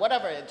violent or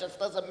whatever. It just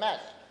doesn't mesh.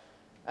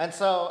 And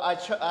so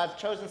I've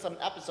chosen some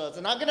episodes.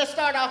 And I'm going to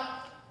start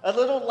off a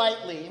little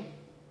lightly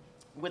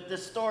with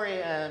this story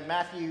in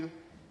Matthew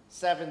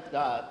 17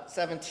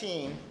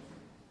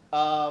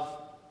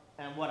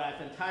 and what I've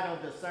entitled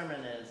this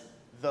sermon is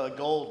The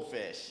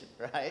Goldfish,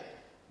 right?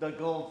 The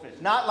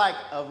goldfish. Not like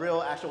a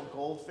real actual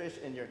goldfish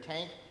in your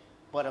tank,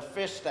 but a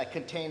fish that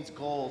contains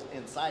gold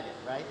inside it,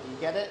 right? You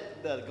get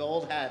it? The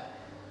gold had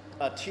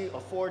a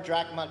 4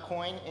 drachma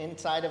coin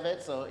inside of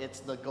it, so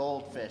it's the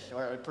goldfish,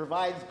 or it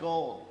provides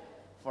gold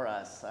for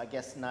us. I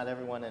guess not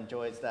everyone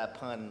enjoys that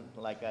pun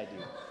like I do.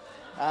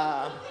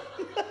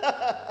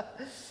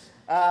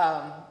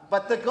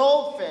 But the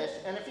goldfish,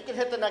 and if you could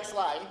hit the next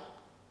slide.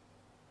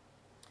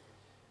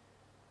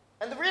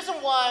 And the reason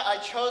why I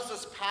chose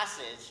this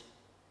passage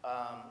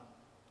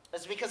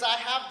is because I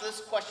have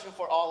this question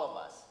for all of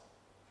us.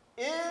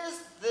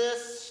 Is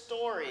this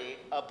story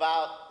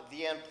about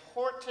the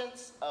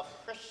importance of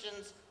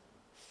Christians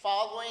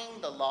following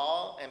the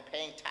law and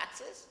paying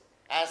taxes,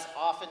 as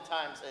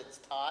oftentimes it's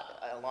taught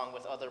along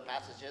with other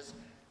passages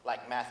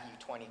like Matthew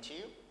 22?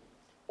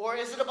 Or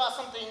is it about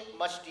something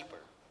much deeper?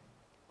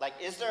 Like,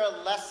 is there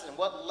a lesson?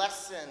 What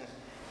lesson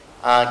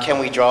can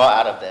we draw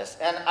out of this?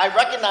 And I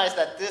recognize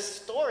that this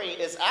story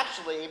is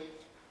actually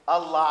a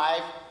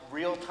live,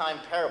 real-time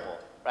parable,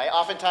 right?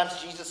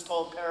 Oftentimes Jesus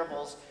told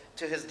parables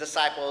to his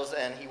disciples,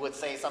 and he would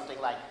say something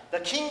like, the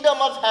kingdom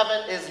of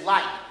heaven is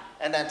like,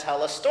 and then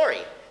tell a story.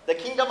 The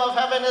kingdom of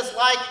heaven is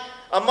like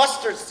a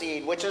mustard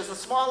seed, which is the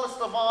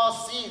smallest of all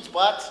seeds,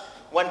 but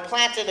when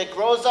planted, it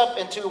grows up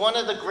into one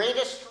of the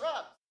greatest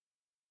shrubs.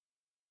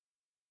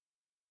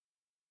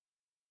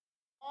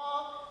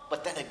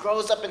 But then it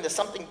grows up into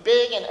something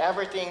big, and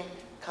everything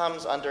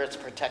comes under its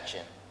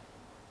protection.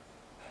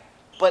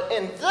 But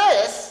in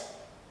this,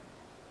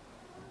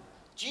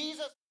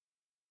 Jesus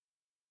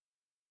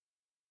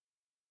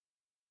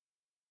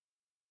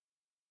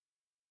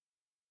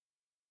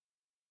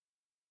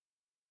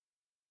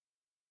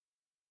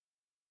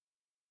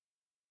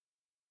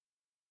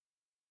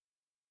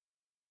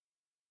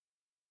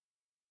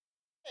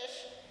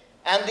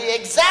and the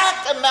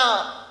exact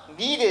amount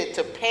needed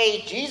to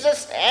pay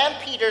Jesus and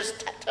Peter's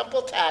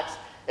temple tax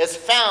is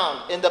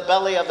found in the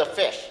belly of the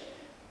fish.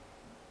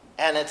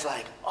 And it's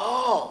like,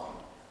 oh,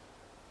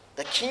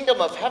 the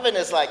kingdom of heaven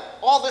is like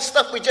all this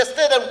stuff we just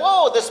did, and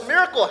whoa, this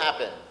miracle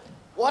happened.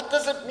 What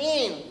does it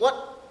mean?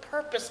 What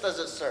purpose does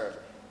it serve?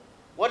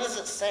 What is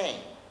it saying?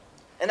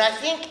 And I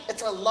think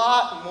it's a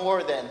lot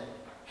more than,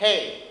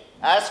 hey,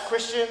 as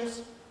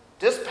Christians,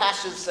 this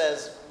passage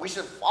says we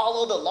should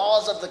follow the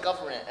laws of the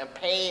government and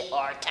pay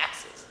our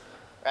taxes,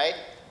 right?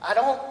 I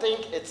don't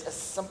think it's as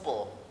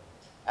simple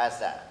as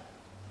that.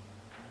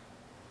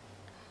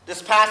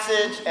 This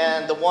passage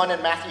and the one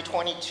in Matthew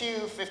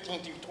 22,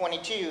 15 through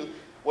 22,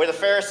 where the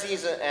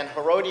Pharisees and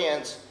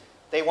Herodians,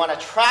 they want to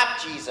trap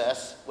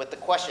Jesus with the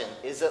question,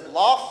 is it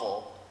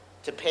lawful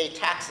to pay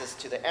taxes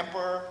to the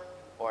emperor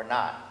or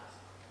not?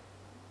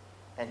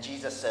 And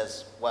Jesus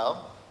says,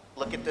 well,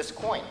 look at this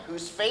coin.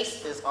 Whose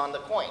face is on the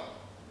coin?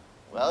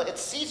 Well,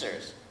 it's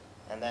Caesar's.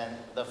 And then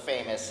the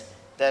famous,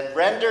 then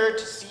render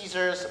to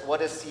Caesar's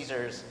what is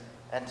Caesar's,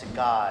 and to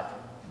God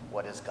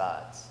what is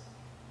God's.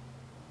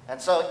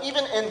 And so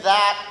even in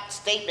that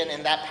statement,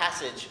 in that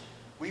passage,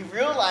 we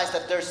realize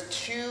that there's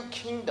two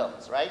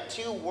kingdoms, right?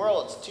 Two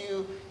worlds,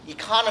 two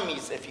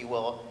economies, if you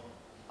will,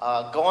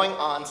 going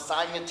on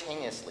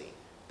simultaneously.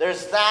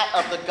 There's that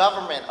of the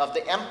government, of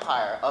the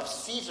empire, of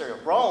Caesar,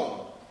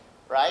 Rome,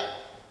 right?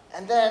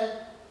 And then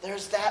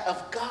there's that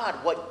of God,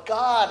 what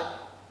God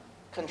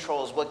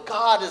controls, what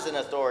God is in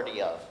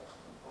authority of.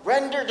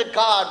 Render to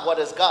God what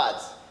is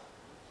God's.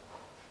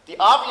 The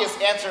obvious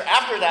answer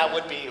after that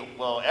would be,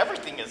 well,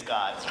 everything is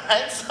God's,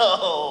 right?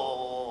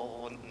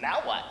 So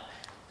now what?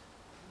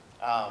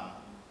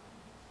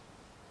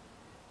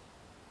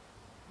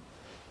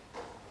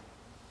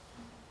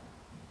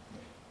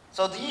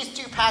 So these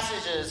two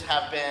passages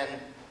have been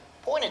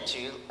pointed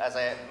to, as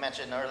I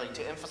mentioned earlier,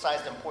 to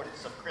emphasize the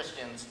importance of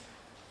Christians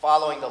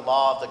following the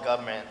law of the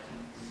government,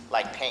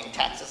 like paying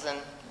taxes. And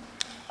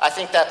I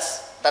think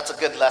that's a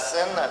good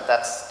lesson.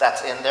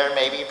 That's in there,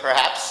 maybe,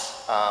 perhaps.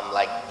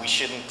 Like we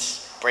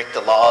shouldn't break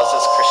the laws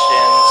as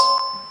Christians.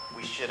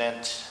 We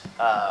shouldn't,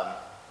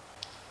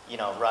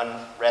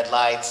 run red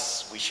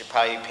lights. We should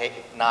probably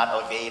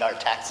not evade our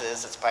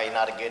taxes. It's probably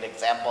not a good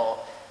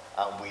example.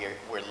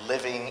 We're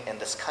living in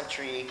this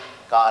country.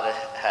 God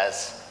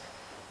has,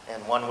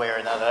 in one way or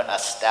another,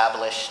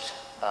 established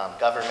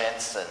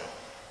governments, and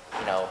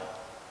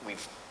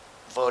we've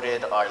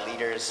voted our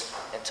leaders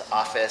into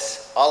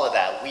office. All of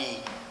that, we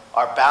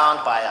are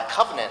bound by a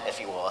covenant, if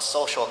you will, a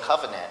social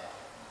covenant.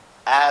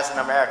 As an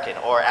American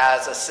or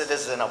as a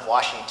citizen of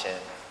Washington,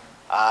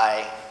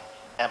 I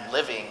am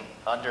living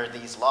under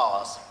these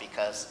laws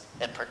because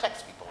it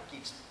protects people, it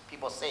keeps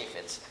people safe.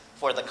 It's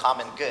for the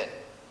common good,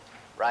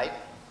 right?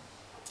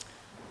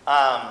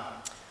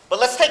 But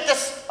let's take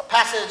this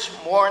passage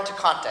more into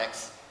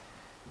context.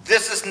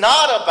 This is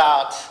not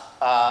about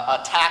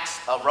a tax,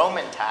 a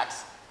Roman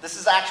tax. This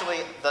is actually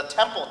the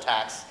temple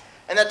tax.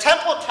 And the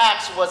temple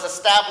tax was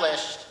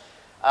established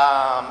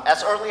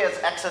as early as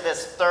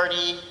Exodus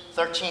 30,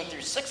 13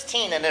 through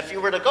 16. And if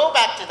you were to go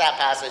back to that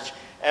passage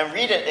and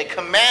read it, it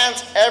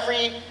commands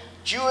every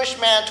Jewish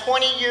man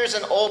 20 years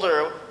and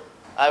older,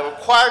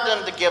 required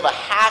them to give a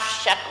half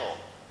shekel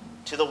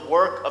to the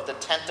work of the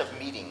tent of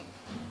meeting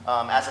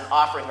as an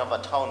offering of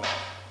atonement.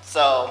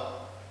 So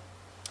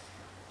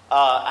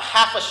a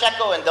half a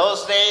shekel in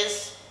those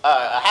days,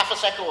 a half a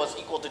shekel was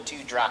equal to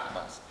 2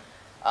 drachmas.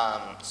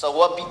 So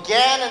what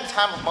began in the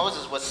time of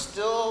Moses was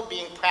still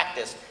being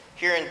practiced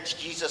here in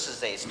Jesus'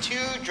 days. 2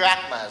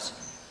 drachmas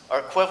are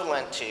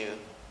equivalent to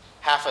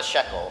half a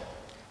shekel.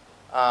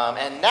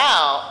 And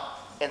now,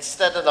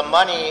 instead of the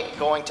money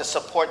going to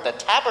support the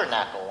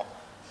tabernacle,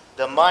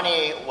 the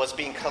money was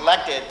being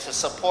collected to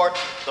support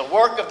the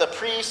work of the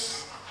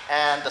priests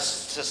and to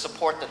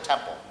support the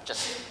temple.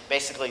 Just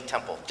basically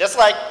temple. Just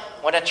like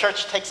when a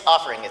church takes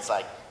offering, it's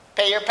like,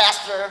 pay your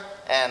pastor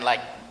and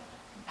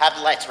have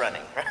the lights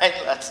running, right?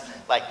 That's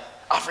like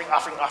offering,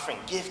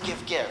 give,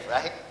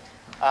 right?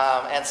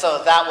 And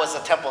so that was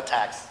a temple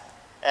tax.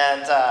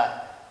 And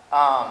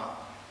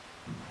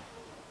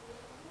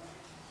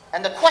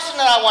the question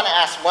that I want to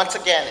ask once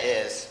again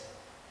is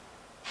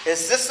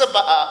this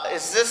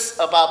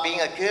about being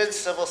a good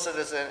civil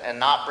citizen and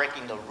not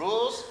breaking the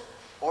rules?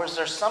 Or is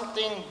there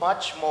something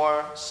much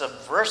more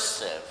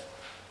subversive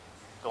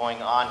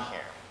going on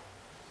here?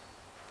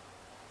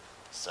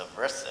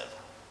 Subversive.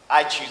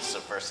 I choose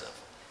subversive.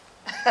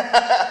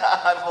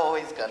 I'm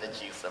always going to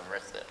choose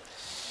subversive.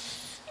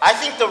 I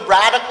think the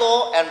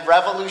radical and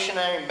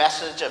revolutionary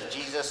message of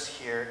Jesus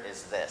here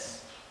is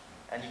this.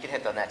 And you can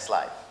hit the next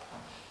slide.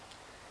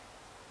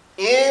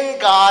 In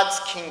God's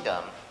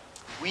kingdom,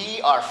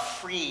 we are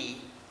free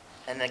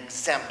and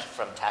exempt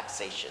from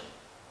taxation,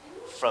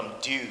 from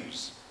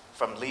dues,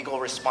 from legal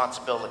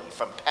responsibility,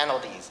 from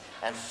penalties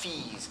and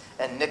fees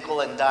and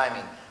nickel and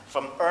diming,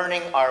 from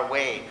earning our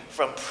way,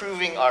 from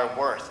proving our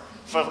worth,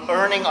 from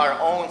earning our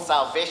own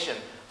salvation,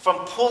 from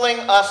pulling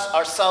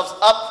ourselves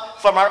up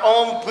from our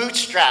own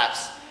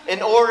bootstraps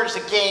in order to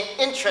gain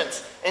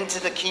entrance into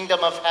the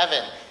kingdom of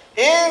heaven.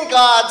 In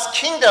God's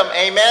kingdom,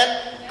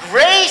 amen,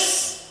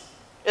 grace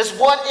is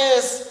what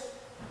is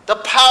the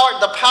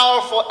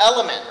powerful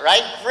element,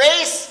 right?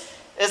 Grace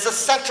is the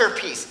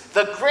centerpiece,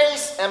 the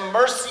grace and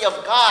mercy of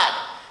God.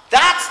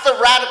 That's the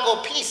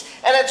radical piece.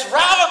 And it's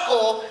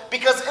radical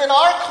because in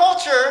our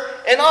culture,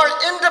 in our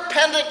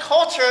independent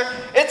culture,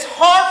 it's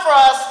hard for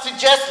us to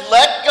just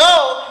let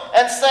go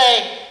and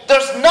say,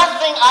 there's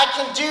nothing I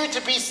can do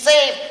to be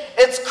saved.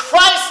 It's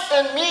Christ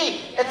in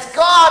me. It's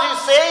God who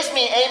saves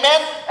me.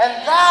 Amen?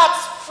 And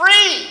that's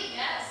free.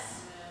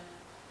 Yes.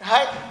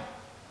 Right?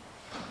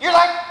 You're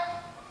like,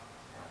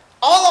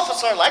 all of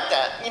us are like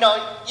that.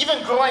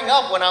 Even growing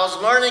up, when I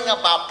was learning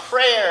about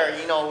prayer,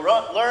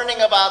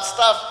 learning about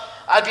stuff,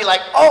 I'd be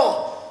like,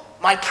 oh,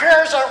 my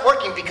prayers aren't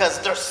working because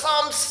there's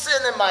some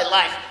sin in my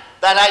life.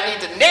 that I need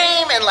to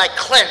name and like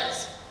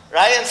cleanse,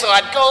 right? And so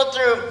I'd go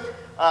through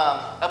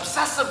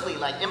obsessively,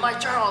 like in my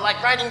journal,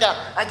 like writing down,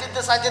 I did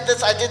this,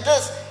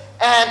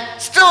 and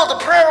still the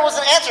prayer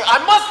wasn't answered.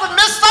 I must have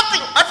missed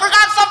something. I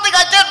forgot something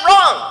I did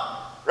wrong,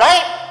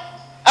 right?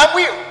 And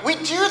we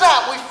do that.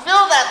 We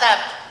feel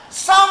that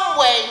some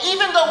way,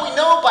 even though we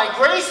know by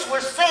grace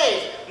we're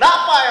saved,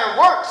 not by our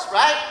works,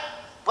 right?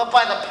 But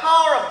by the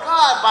power of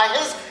God, by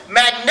his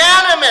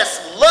magnanimous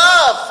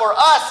love for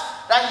us,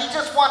 that he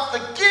just wants to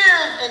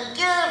give and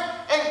give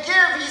and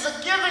give. He's a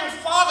giving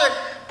Father.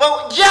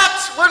 But yet,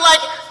 we're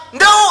like,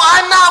 no,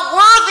 I'm not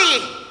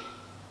worthy.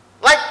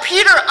 Like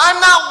Peter, I'm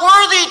not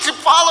worthy to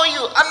follow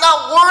you. I'm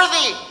not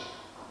worthy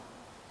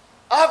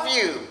of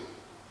you.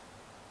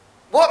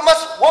 What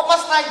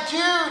must I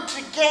do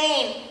to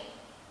gain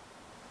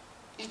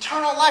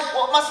eternal life?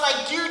 What must I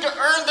do to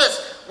earn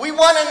this? We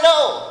want to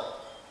know.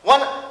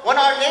 When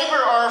our neighbor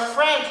or a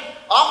friend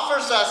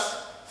offers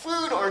us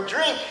food or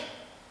drink,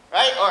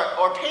 right,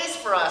 or pays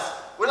for us,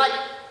 we're like,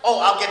 oh,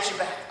 I'll get you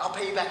back. I'll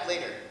pay you back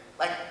later.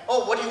 Like,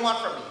 oh, what do you want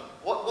from me?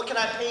 What can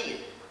I pay you?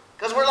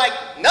 Because we're like,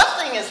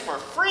 nothing is for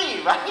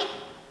free, right?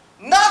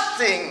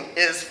 Nothing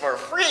is for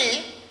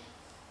free.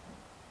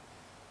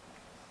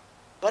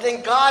 But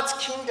in God's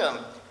kingdom,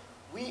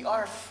 we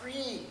are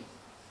free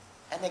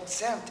and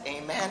exempt,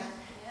 amen? Yes.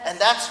 And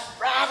that's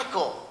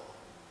radical.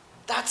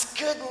 That's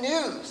good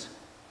news.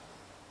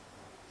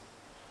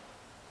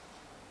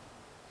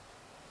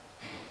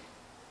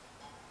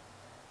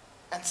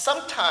 And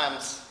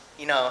sometimes,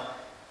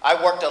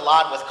 I worked a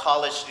lot with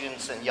college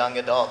students and young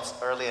adults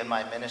early in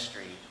my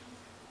ministry.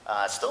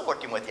 Still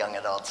working with young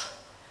adults.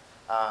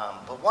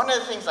 But one of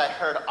the things I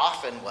heard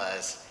often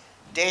was,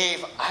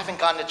 Dave, I haven't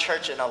gone to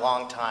church in a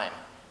long time,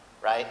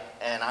 right?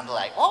 And I'm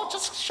like, well,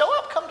 just show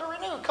up, come to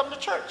Renew, come to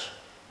church.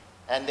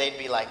 And they'd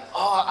be like,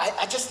 oh,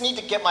 I just need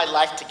to get my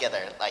life together.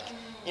 Like,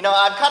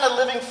 I'm kind of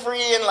living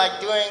free and like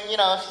doing,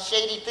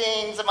 shady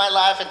things in my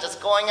life and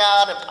just going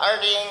out and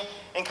partying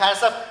and kind of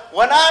stuff.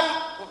 When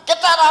get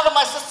that out of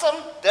my system,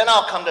 then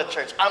I'll come to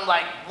church. I'm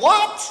like,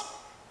 what?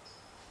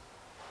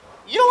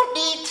 You don't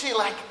need to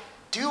like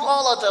do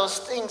all of those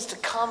things to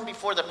come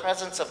before the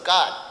presence of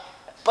God.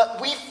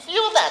 But we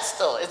feel that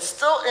still. It's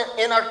still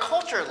in our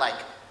culture, like,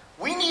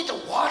 we need to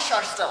wash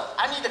ourselves.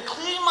 I need to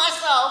clean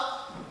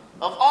myself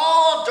of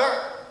all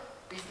dirt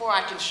before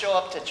I can show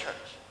up to church,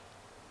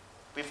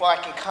 before I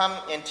can come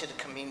into the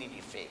community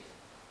of faith.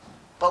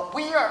 But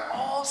we are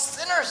all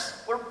sinners.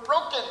 We're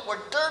broken, we're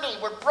dirty,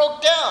 we're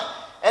broke down.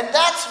 And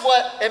that's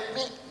what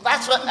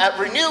at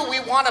Renew we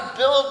want to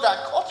build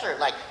that culture,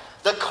 like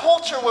the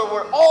culture where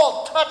we're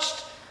all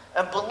touched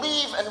and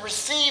believe and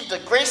receive the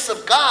grace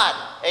of God.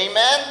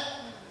 Amen?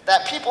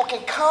 That people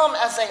can come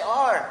as they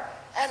are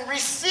and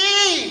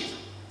receive.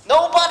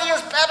 Nobody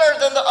is better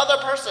than the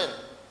other person.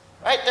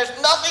 Right?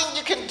 There's nothing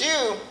you can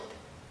do.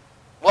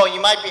 Well,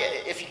 you might be,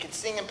 if you can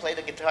sing and play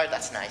the guitar,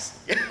 that's nice.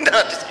 No,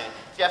 just kidding.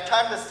 If you have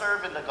time to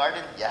serve in the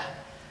garden, yeah,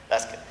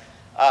 that's good.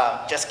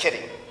 Just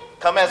kidding.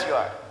 Come as you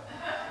are.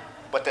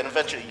 But then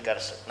eventually you gotta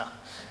serve. No.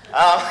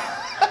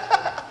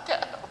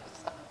 Yeah,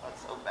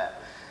 that's so bad.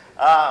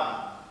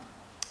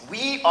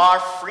 We are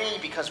free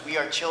because we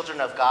are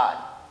children of God.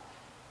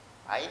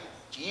 Right?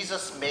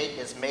 Jesus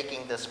is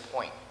making this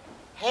point.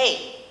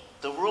 Hey,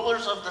 the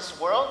rulers of this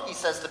world, he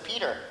says to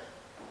Peter,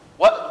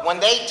 when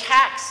they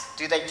tax,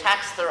 do they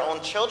tax their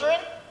own children?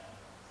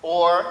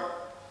 Or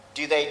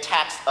do they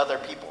tax other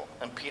people?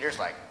 And Peter's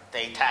like,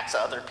 they tax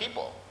other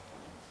people.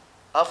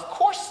 Of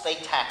course they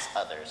tax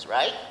others,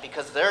 right?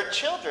 Because their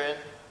children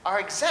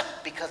are exempt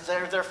because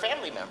they're their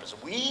family members.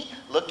 We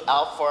look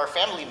out for our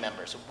family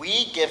members.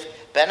 We give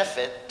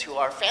benefit to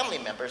our family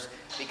members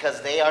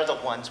because they are the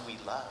ones we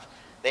love.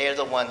 They are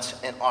the ones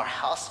in our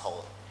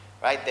household,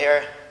 right?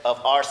 They're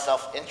of our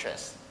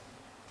self-interest.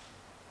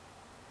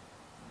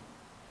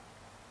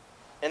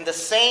 In the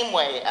same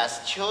way, as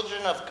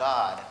children of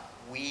God,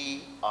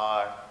 we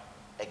are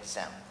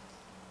exempt.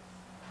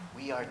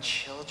 We are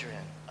children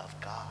of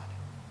God.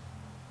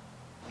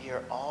 We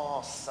are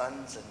all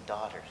sons and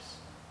daughters.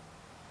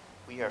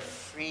 We are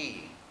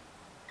free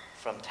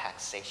from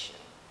taxation,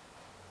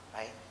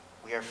 right?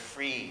 We are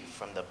free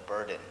from the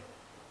burden.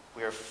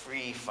 We are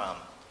free from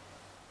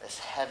this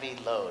heavy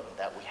load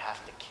that we have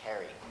to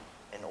carry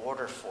in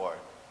order for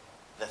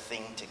the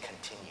thing to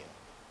continue,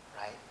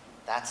 right?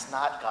 That's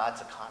not God's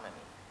economy.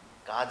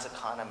 God's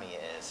economy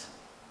is,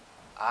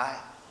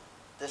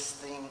 this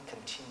thing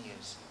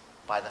continues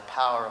by the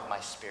power of my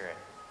Spirit.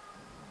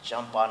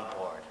 Jump on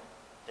board.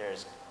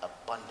 There's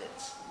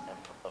abundance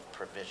of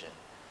provision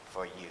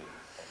for you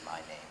in my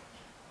name.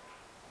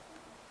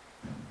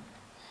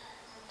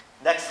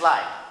 Next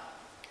slide.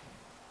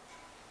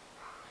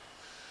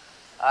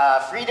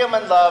 Freedom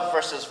and love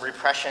versus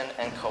repression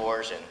and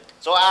coercion.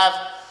 So I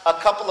have a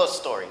couple of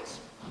stories,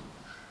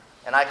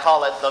 and I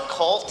call it the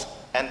colt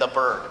and the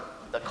bird.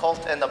 The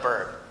colt and the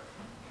bird.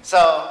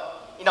 So,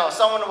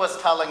 someone was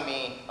telling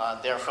me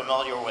they're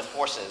familiar with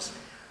horses,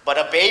 but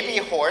a baby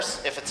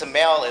horse, if it's a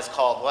male, is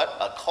called what?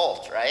 A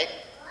colt, right?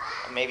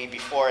 Maybe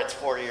before it's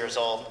 4 years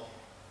old.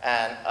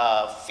 And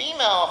a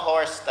female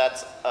horse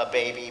that's a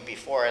baby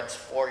before it's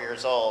 4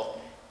 years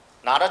old,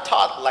 not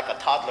like a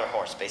toddler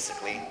horse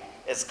basically,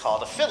 is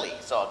called a filly.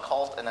 So a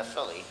colt and a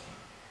filly.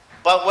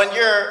 But when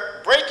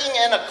you're breaking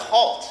in a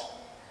colt,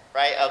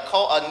 right,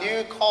 a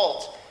new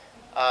colt,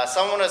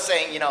 someone was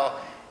saying,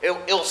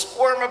 it'll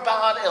squirm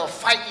about, it'll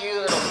fight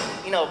you,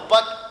 it'll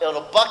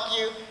buck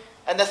you.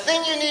 And the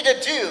thing you need to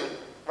do,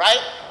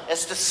 right,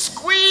 is to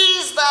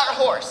squeeze that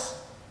horse.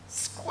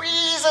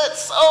 Squeeze it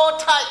so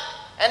tight.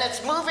 And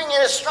it's moving,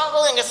 it's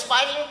struggling, it's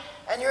fighting,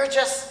 and you're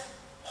just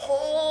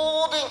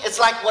holding. It's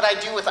like what I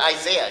do with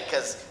Isaiah,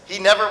 because he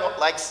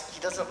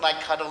doesn't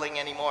like cuddling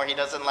anymore. He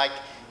doesn't like,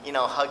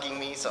 hugging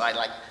me. So I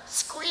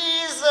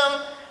squeeze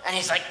him, and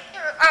he's like,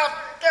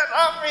 get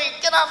off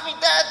me,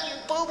 Dad, you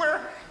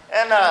boomer.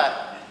 And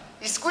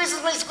he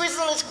squeezes me,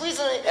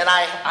 and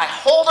I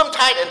hold him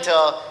tight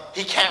until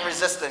he can't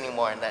resist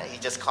anymore, and then he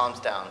just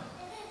calms down.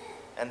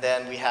 And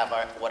then we have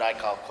our, what I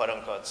call, quote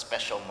unquote,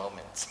 special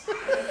moments.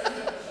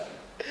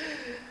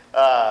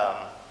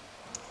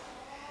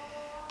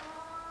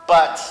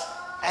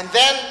 And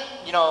then,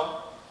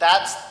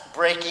 that's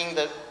breaking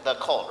the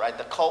colt, right?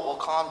 The colt will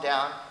calm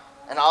down,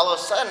 and all of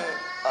a sudden,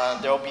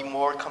 there will be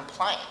more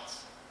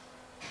compliance.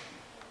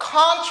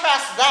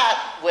 Contrast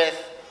that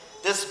with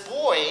this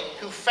boy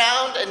who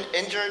found an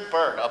injured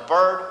bird, a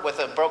bird with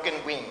a broken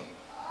wing,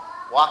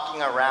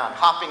 hopping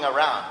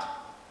around.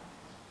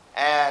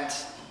 And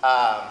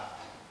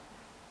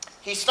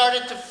he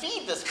started to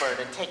feed this bird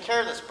and take care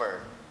of this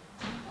bird.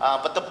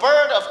 But the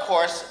bird, of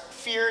course,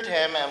 feared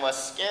him and was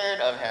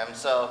scared of him.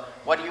 So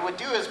what he would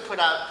do is put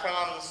out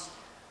crumbs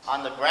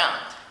on the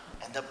ground.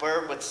 And the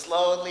bird would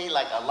slowly,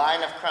 like a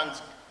line of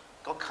crumbs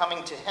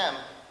coming to him,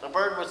 the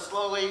bird would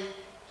slowly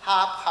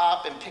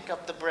hop, and pick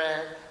up the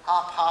bread,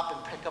 hop,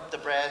 and pick up the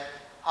bread,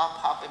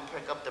 hop, and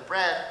pick up the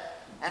bread.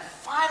 And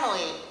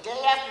finally,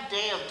 day after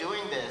day of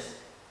doing this,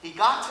 he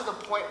got to the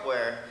point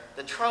where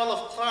the trail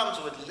of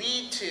crumbs would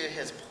lead to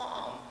his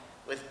palm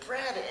with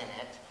bread in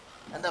it,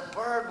 and the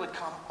bird would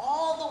come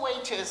all the way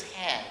to his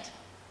hand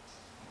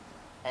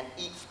and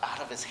eat out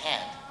of his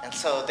hand. And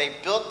so they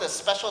built this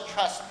special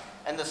trust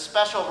and this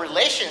special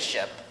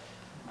relationship.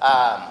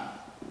 And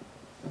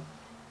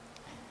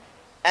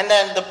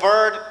then the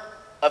bird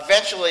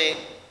eventually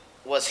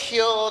was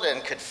healed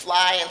and could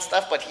fly and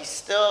stuff, but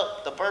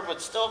the bird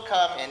would still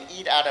come and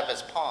eat out of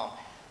his palm.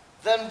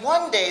 Then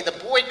one day the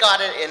boy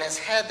got it in his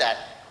head that,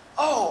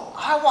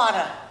 I want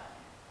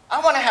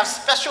to have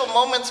special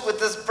moments with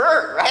this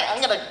bird, right?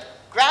 I'm going to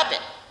grab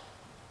it.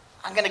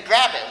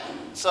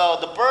 So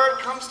the bird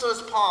comes to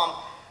his palm,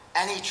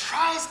 and he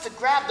tries to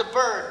grab the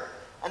bird,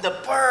 and the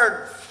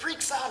bird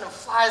freaks out and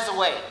flies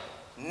away,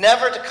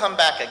 never to come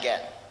back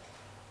again.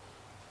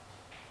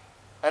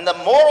 And the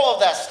moral of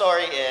that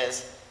story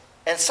is,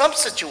 in some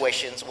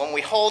situations, when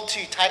we hold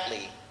too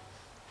tightly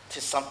to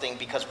something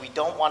because we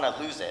don't want to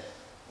lose it,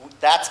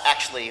 that's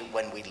actually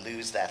when we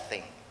lose that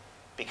thing,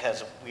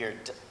 because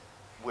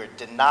we're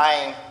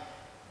denying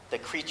the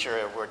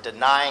creature, we're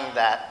denying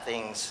that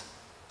thing's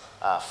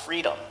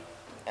freedom,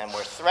 and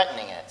we're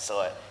threatening it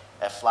so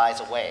it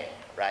flies away,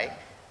 right?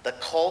 The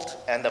colt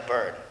and the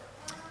bird.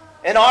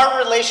 In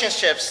our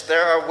relationships,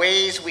 there are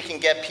ways we can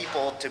get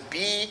people to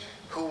be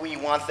who we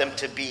want them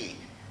to be,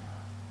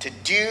 to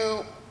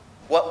do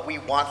what we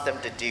want them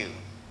to do.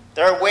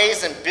 There are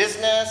ways in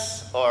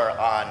business or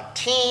on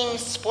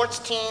teams, sports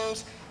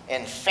teams,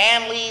 in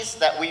families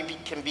that we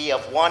can be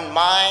of one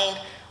mind,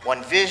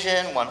 one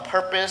vision, one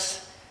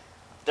purpose.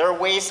 There are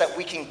ways that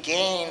we can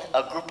gain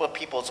a group of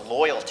people's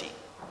loyalty.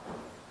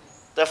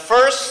 The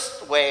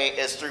first way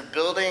is through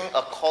building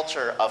a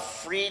culture of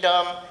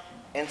freedom,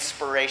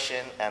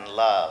 inspiration, and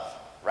love,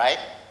 right?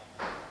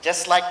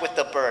 Just like with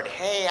the bird.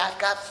 Hey, I've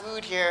got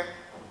food here.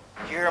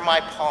 Here are my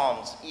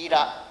palms. Eat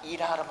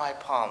out of my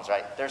palms,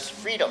 right? There's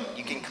freedom.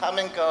 You can come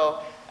and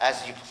go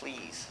as you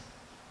please,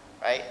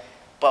 right?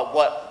 But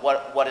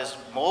what is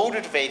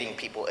motivating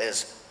people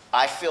is,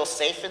 I feel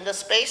safe in this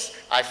space,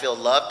 I feel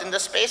loved in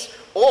this space,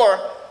 or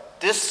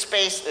this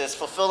space is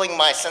fulfilling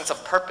my sense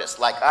of purpose.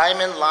 Like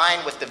I'm in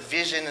line with the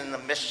vision and the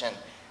mission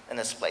in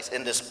this place,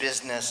 in this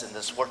business, in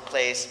this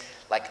workplace.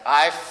 Like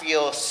I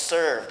feel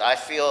served. I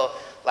feel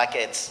like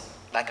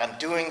I'm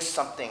doing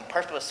something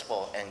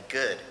purposeful and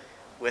good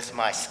with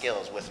my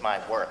skills, with my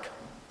work.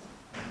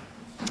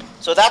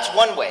 So that's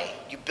one way.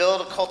 You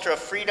build a culture of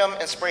freedom,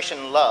 inspiration,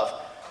 and love.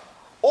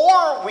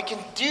 Or we can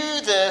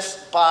do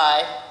this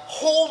by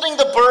holding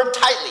the bird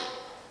tightly.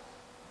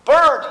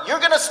 Bird, you're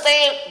going to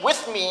stay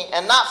with me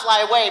and not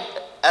fly away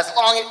as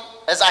long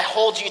as I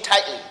hold you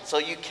tightly, so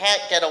you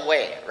can't get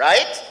away,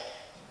 right?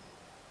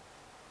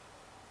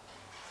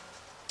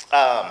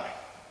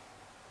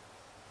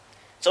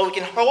 So we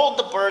can hold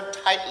the bird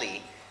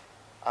tightly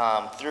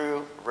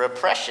through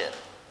repression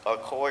or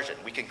coercion.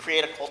 We can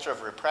create a culture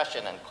of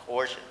repression and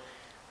coercion.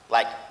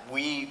 Like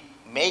we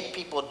make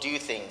people do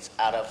things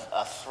out of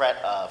a threat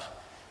of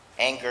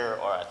anger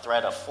or a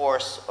threat of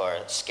force or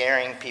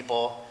scaring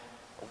people.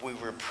 We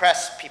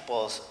repress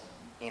people's,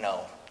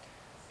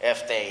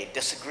 if they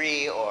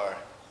disagree or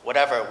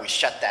whatever, we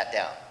shut that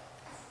down.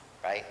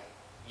 right?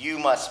 You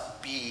must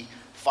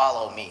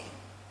follow me.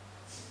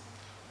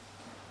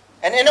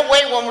 And in a way,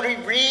 when we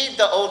read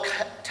the Old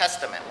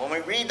Testament,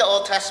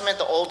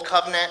 the Old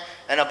Covenant,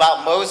 and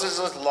about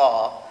Moses'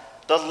 law,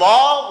 the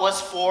law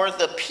was for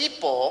the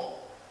people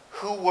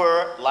who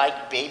were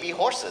like baby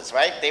horses,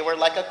 right? They were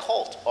like a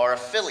colt or a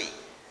filly.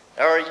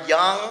 They were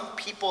young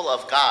people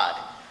of God,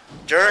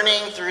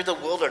 journeying through the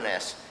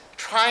wilderness,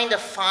 trying to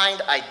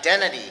find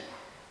identity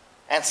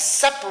and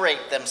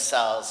separate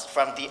themselves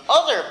from the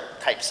other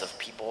types of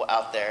people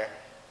out there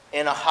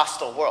in a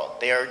hostile world.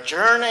 They are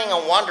journeying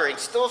and wandering,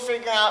 still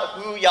figuring out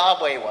who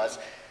Yahweh was.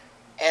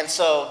 And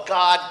so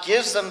God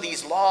gives them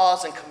these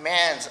laws and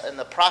commands and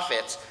the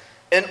prophets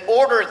in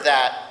order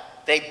that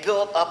they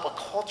build up a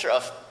culture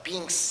of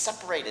being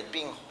separated,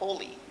 being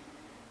holy.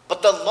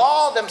 But the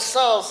law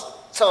themselves,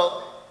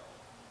 so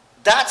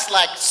that's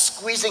like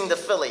squeezing the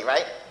filly,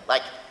 right?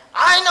 Like,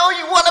 I know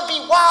you want to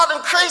be wild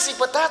and crazy,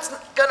 but that's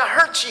going to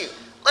hurt you.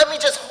 Let me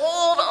just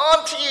hold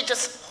on to you.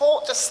 Just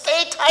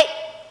stay tight.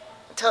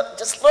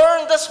 Just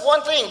learn this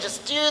one thing.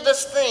 Just do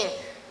this thing.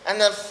 And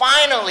then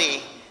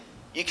finally,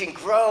 you can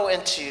grow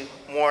into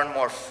more and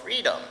more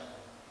freedom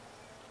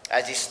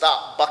as you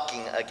stop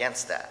bucking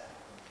against that.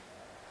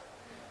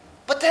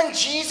 But then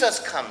Jesus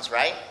comes,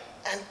 right?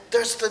 And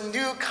there's the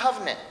new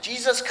covenant.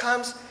 Jesus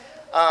comes,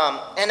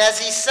 and as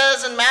he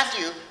says in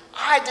Matthew,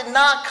 I did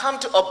not come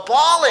to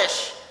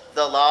abolish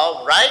the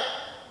law, right?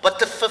 But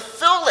to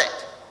fulfill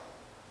it.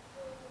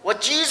 What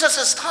Jesus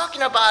is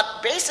talking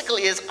about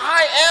basically is,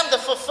 I am the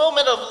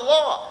fulfillment of the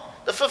law.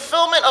 The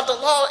fulfillment of the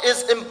law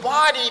is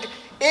embodied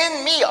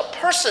in me, a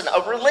person,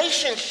 a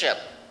relationship,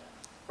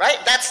 right?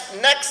 That's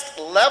next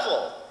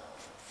level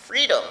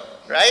freedom,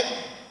 right?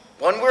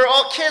 When we're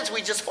all kids,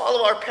 we just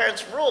follow our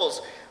parents'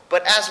 rules.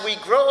 But as we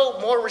grow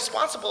more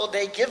responsible,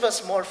 they give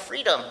us more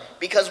freedom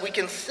because we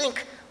can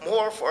think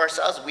more for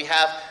ourselves. We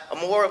have a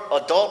more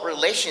adult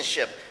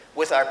relationship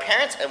with our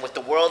parents and with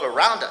the world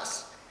around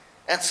us.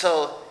 And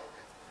so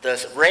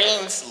the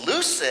reins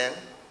loosen,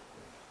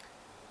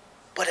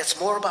 but it's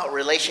more about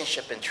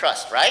relationship and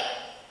trust, right?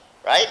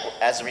 Right?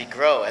 As we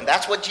grow. And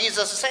that's what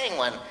Jesus is saying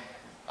when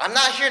I'm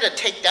not here to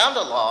take down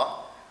the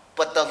law,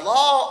 but the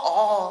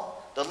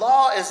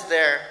law is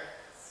there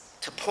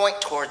to point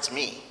towards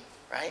me,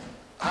 right?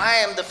 I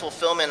am the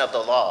fulfillment of the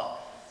law.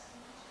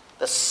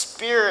 The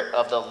spirit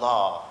of the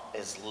law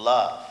is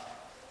love.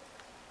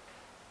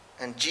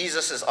 And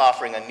Jesus is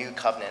offering a new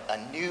covenant,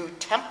 a new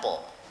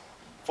temple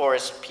for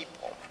his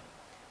people.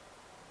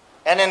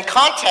 And in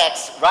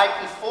context,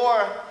 right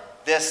before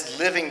this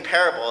living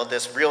parable,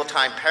 this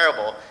real-time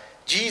parable,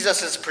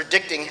 Jesus is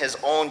predicting his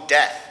own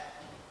death,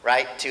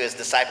 right, to his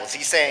disciples.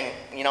 He's saying,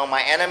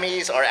 my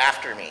enemies are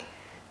after me.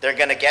 They're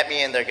going to get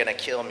me and they're going to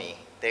kill me.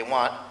 They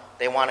want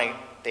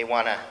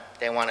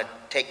to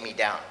take me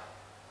down.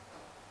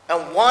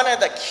 And one of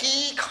the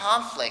key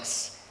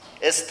conflicts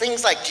is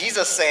things like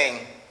Jesus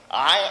saying,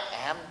 I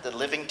am the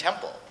living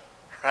temple,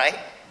 right?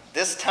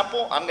 This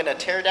temple I'm going to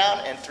tear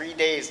down, in 3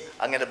 days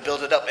I'm going to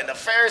build it up. And the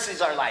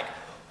Pharisees are like,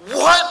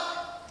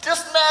 what?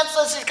 This man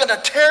says he's going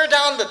to tear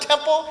down the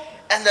temple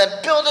and then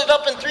build it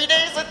up in 3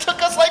 days? It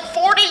took us like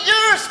 40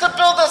 years to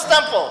build this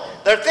temple.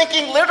 They're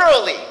thinking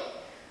literally.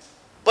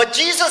 But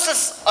Jesus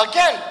is,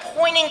 again,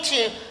 pointing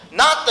to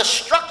not the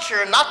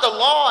structure, not the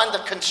law and the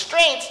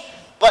constraints,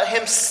 but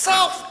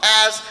himself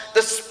as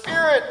the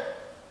spirit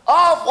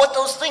of what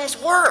those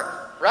things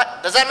were. Right?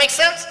 Does that make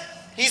sense?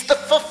 He's the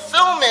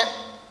fulfillment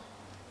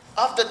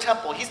of the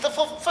temple. He's the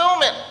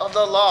fulfillment of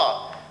the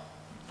law.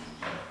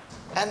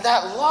 And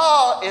that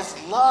law is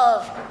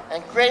love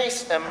and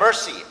grace and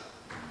mercy.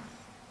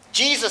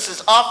 Jesus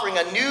is offering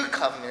a new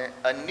covenant,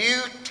 a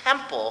new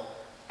temple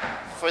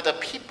for the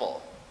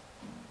people.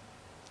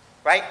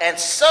 Right? And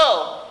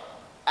so,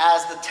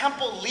 as the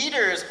temple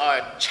leaders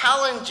are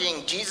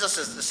challenging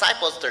Jesus'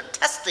 disciples, they're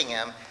testing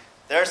him,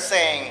 they're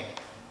saying,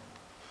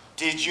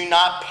 did you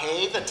not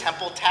pay the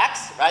temple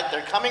tax? Right?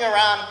 They're coming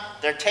around,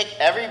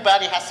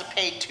 everybody has to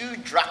pay 2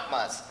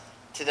 drachmas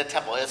to the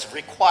temple. It's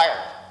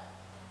required.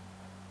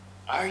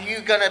 Are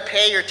you going to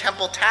pay your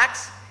temple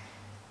tax?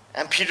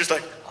 And Peter's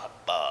like,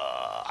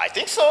 I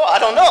think so. I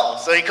don't know.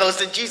 So he goes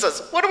to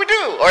Jesus. What do we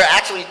do? Or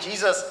actually,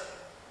 Jesus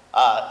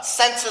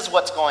senses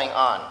what's going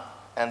on.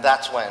 And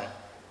that's when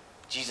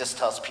Jesus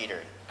tells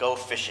Peter, go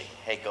fishing.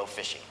 Hey, go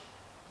fishing.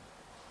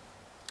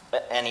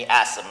 And he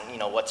asks him,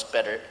 what's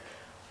better?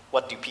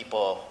 What do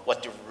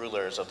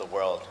rulers of the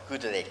world, who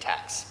do they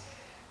tax?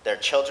 Their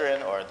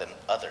children or than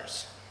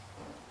others?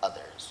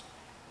 Others.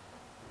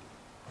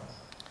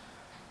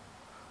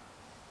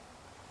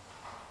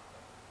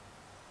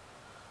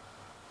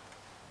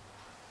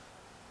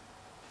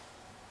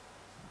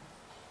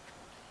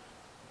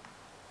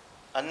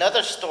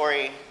 Another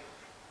story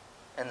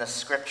in the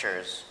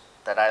scriptures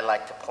that I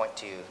like to point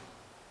to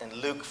in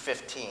Luke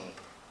 15,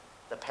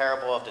 the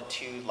parable of the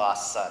 2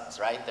 lost sons,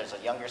 right? There's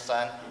a younger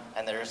son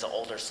and there's an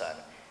older son.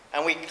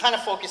 And we kind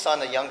of focus on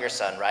the younger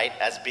son, right,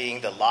 as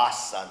being the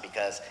lost son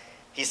because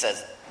he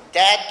says,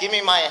 Dad, give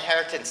me my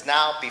inheritance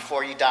now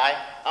before you die.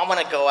 I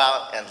want to go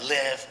out and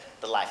live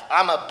the life.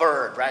 I'm a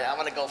bird, right? I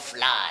want to go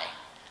fly.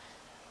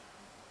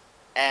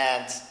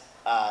 And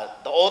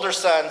the older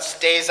son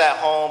stays at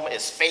home,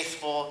 is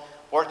faithful,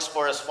 works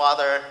for his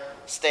father,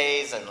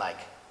 stays, and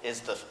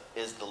is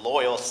the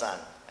loyal son.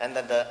 And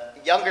then the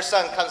younger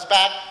son comes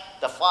back.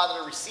 The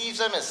father receives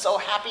him, is so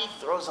happy,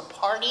 throws a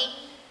party.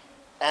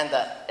 And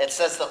it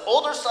says the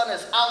older son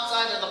is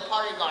outside of the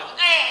party going,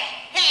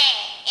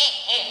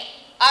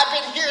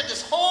 I've been here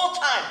this whole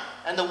time.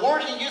 And the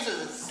word he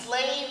uses is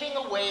slaving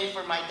away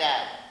for my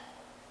dad.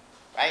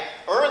 Right?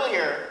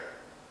 Earlier,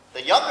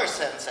 the younger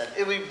son said,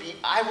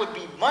 I would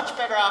be much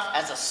better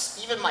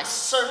off even my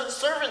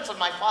servants of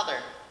my father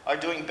are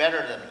doing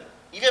better than me.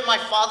 Even my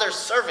father's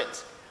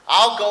servants.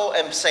 I'll go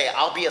and say,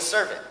 I'll be a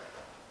servant.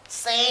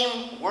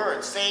 Same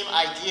word, same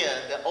idea.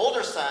 The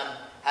older son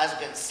has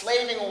been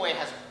slaving away,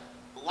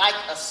 like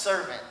a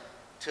servant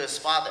to his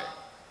father.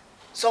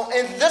 So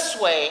in this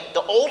way,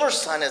 the older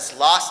son is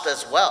lost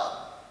as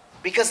well.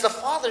 Because the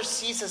father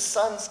sees his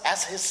sons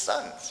as his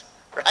sons,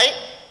 right?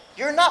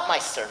 You're not my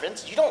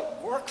servants. You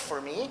don't work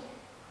for me,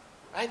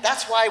 right?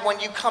 That's why when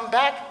you come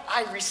back,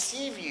 I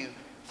receive you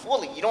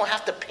fully. You don't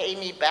have to pay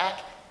me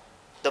back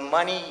the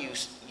money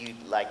you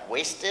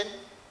wasted.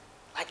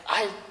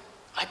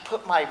 I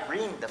put my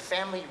ring, the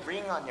family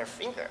ring, on your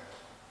finger.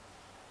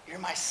 You're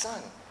my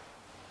son,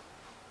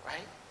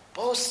 right?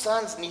 Both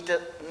sons need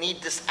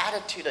this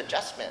attitude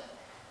adjustment.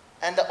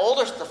 And the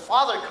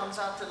father comes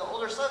out to the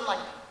older son like,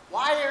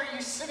 why are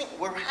you sitting?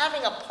 We're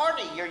having a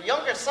party. Your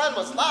younger son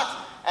was lost,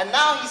 and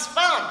now he's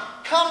found.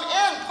 Come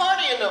in,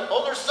 party. And the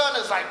older son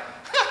is like,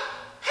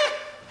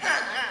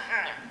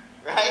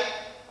 right?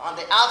 On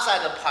the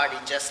outside of the party,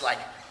 just like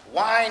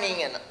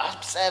whining and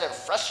upset and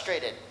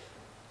frustrated.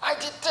 I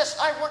did this,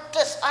 I worked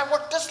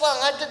this long,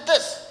 I did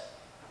this.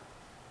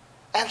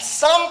 And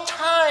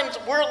sometimes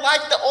we're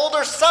like the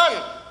older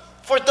son.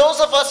 For those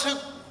of us who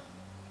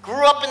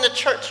grew up in the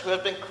church, who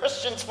have been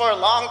Christians for a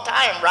long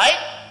time, right?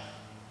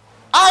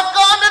 I've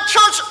gone to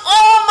church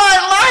all my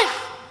life.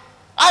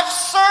 I've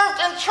served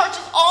in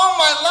churches all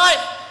my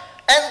life.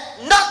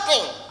 And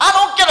nothing. I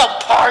don't get a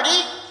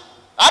party.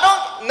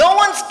 No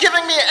one's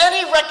giving me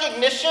any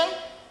recognition,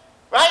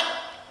 right?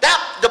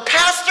 The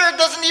pastor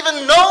doesn't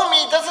even know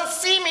me, doesn't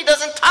see me,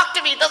 doesn't talk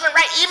to me, doesn't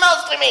write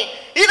emails to me.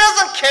 He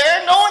doesn't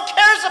care. No one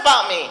cares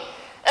about me.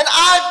 And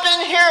I've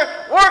been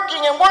here working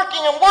and working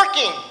and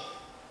working.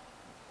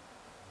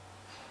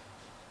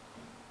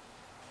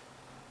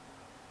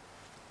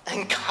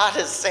 And God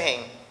is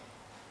saying,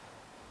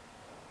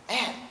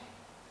 man,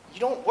 you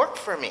don't work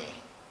for me.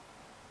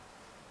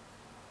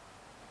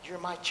 You're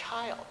my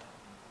child.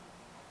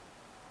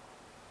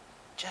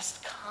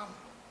 Just come.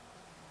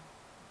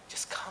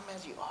 Just come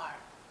as you are.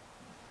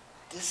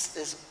 This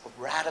is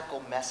a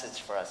radical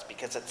message for us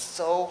because it's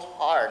so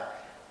hard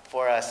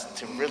for us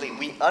to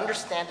we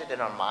understand it in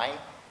our mind,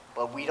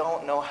 but we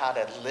don't know how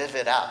to live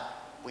it out.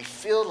 We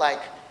feel like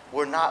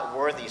we're not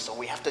worthy, so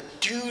we have to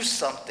do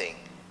something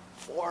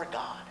for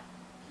God.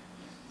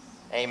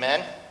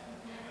 Amen?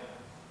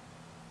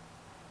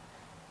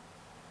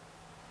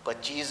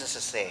 But Jesus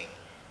is saying,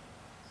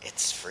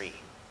 it's free,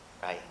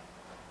 right?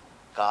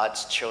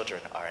 God's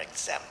children are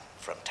exempt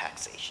from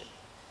taxation.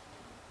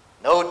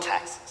 No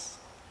taxes.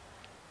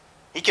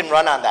 He can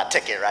run on that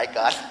ticket, right,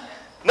 God?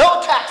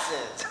 No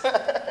taxes.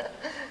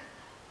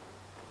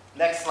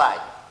 Next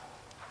slide.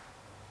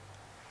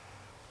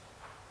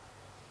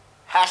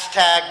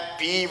 Hashtag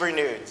be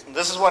renewed.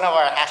 This is one of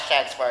our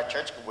hashtags for our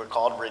church. We're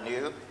called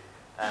Renew.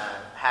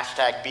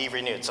 Hashtag be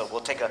renewed. So we'll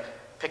take a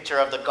picture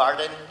of the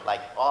garden,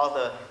 like all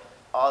the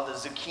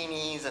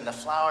zucchinis and the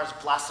flowers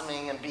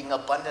blossoming and being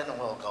abundant, and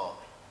we'll go,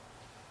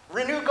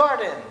 Renew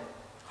garden,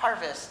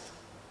 harvest,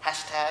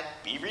 hashtag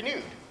be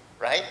renewed,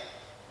 right?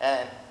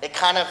 And it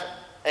kind of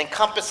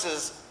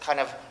encompasses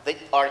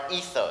our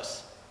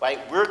ethos, right?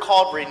 We're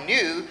called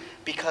Renew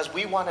because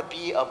we want to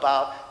be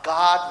about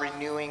God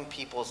renewing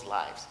people's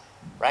lives,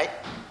 right?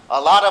 A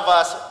lot of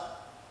us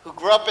who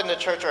grew up in the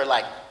church are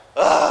like,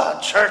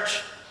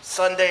 church,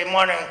 Sunday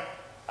morning,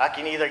 I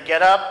can either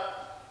get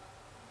up,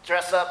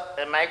 dress up,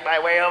 and make my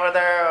way over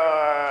there,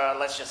 or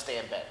let's just stay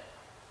in bed.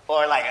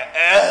 Or like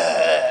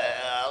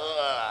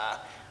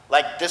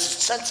this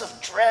sense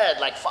of dread,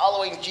 like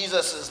following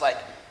Jesus is like,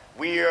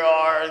 we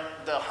are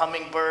the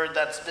hummingbird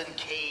that's been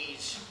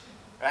caged,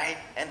 right?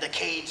 And the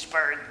caged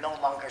bird no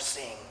longer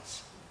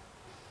sings,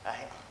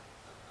 right?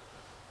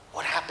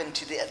 What happened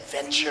to the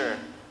adventure,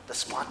 the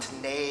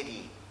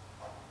spontaneity,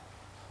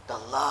 the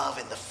love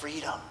and the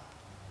freedom?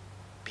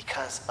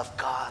 Because of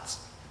God's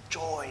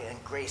joy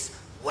and grace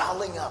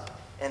welling up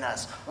in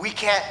us. We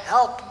can't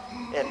help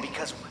it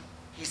because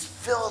He's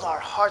filled our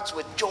hearts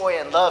with joy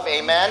and love,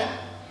 amen?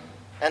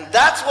 And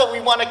that's what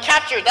we want to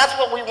capture. That's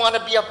what we want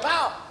to be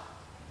about,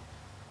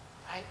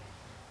 right?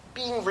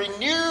 Being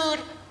renewed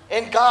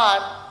in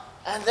God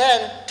and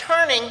then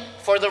turning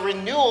for the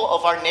renewal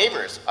of our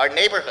neighbors, our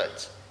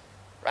neighborhoods,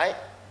 right?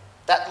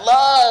 That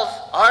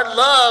love, our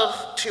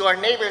love to our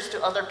neighbors,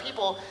 to other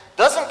people,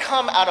 doesn't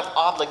come out of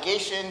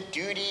obligation,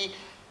 duty,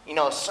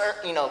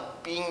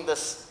 being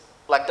this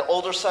like the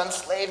older son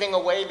slaving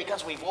away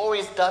because we've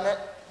always done it.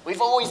 We've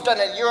always done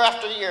it year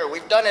after year.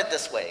 We've done it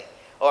this way.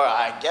 Or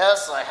I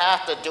guess I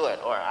have to do it.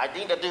 Or I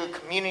need to do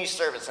community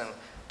service and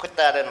put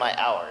that in my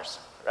hours,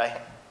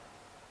 right?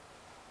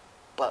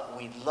 But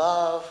we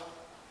love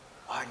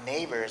our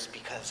neighbors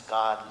because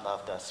God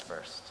loved us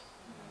first,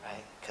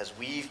 right? Because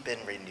we've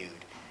been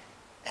renewed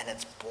and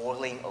it's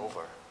boiling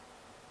over,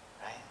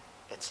 right?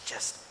 It's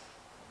just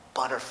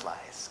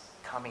butterflies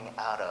coming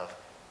out of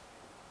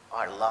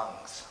our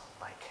lungs,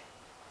 like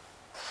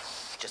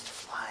just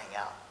flying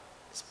out.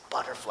 It's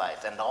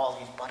butterflies, and all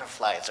these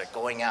butterflies are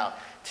going out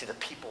to the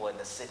people in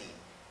the city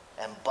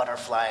and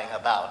butterflying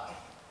about,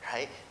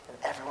 right? And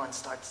everyone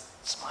starts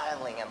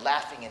smiling and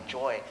laughing in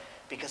joy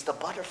because the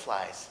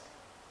butterflies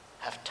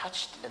have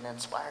touched and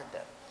inspired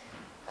them.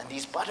 And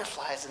these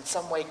butterflies in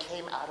some way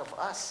came out of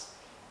us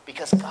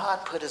because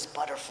God put his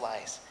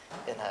butterflies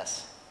in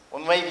us.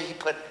 Well, maybe he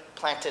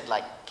planted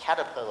like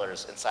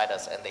caterpillars inside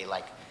us and they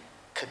like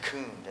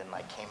cocooned and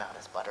like came out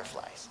as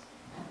butterflies,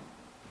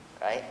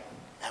 right?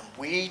 And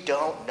we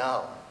don't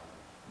know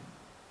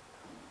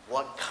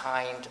what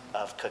kind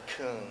of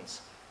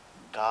cocoons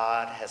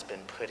God has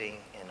been putting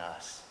in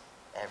us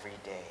every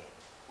day,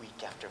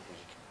 week after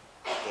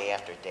week, day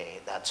after day,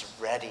 that's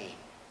ready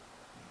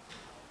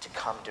to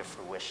come to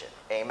fruition.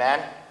 Amen?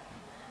 Amen.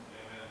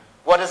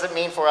 What does it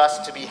mean for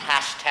us to be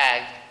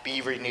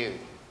 #be renewed?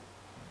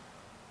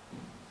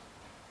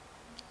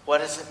 What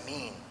does it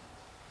mean?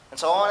 And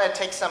so I want to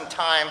take some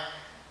time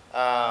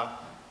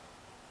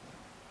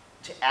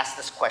to ask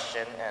this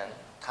question and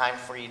time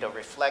for you to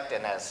reflect,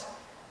 and as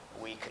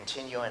we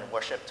continue in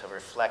worship to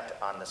reflect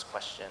on this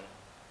question.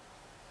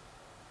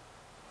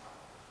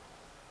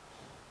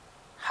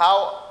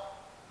 How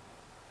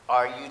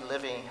are you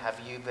living,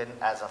 have you been,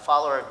 as a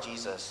follower of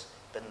Jesus,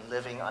 been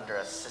living under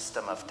a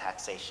system of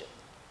taxation,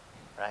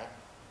 right?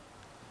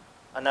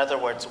 In other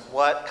words,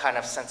 what kind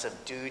of sense of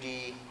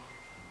duty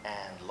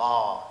and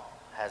law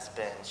has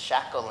been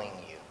shackling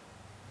you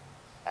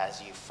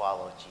as you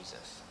follow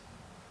Jesus?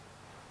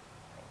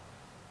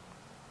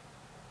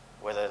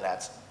 Whether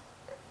that's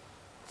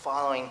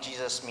following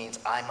Jesus means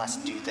I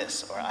must do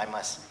this, or I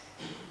must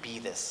be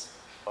this,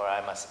 or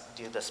I must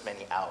do this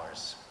many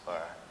hours, or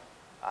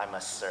I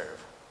must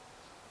serve.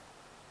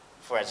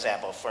 For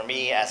example, for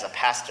me as a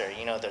pastor,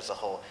 you know, there's a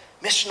whole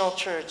missional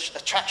church,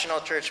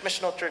 attractional church,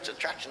 missional church,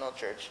 attractional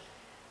church.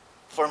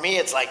 For me,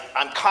 it's like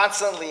I'm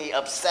constantly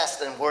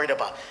obsessed and worried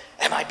about,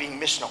 am I being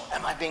missional?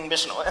 Am I being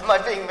missional? Am I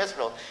being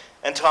missional?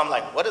 Until I'm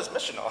like, what is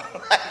missional?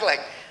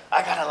 like,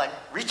 I gotta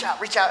reach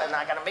out, and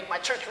I gotta make my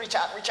church reach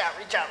out.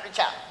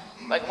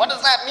 Like, what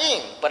does that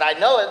mean? But I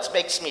know it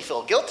makes me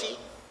feel guilty,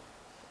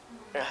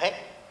 right?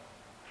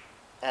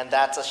 And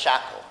that's a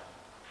shackle,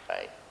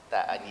 right?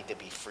 That I need to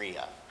be free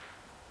of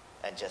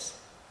and just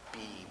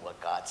be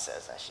what God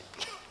says I should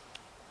be.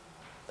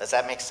 Does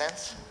that make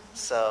sense?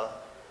 So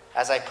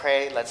as I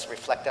pray, let's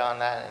reflect on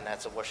that, and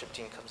as the worship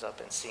team comes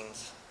up and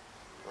sings,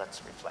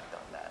 let's reflect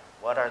on that.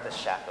 What are the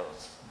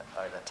shackles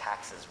or the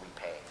taxes we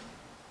pay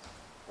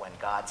when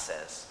God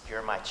says,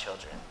 you're my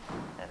children,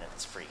 and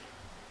it's free?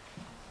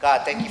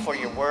 God, thank you for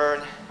your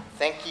word.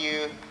 Thank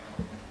you.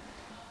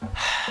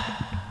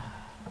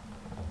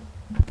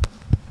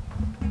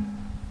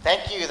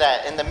 Thank you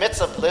that in the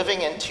midst of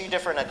living in two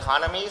different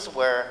economies,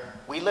 where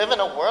we live in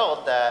a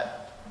world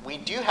that we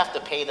do have to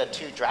pay the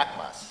 2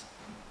 drachmas.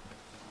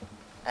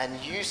 And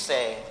you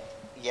say,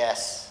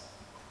 yes,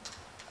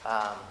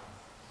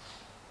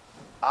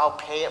 I'll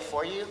pay it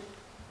for you,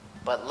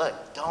 but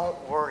look, don't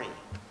worry.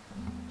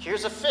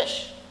 Here's a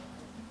fish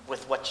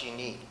with what you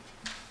need.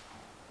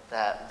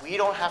 That we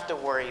don't have to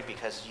worry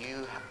because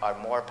you are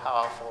more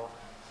powerful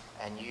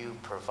and you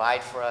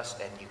provide for us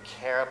and you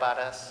care about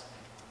us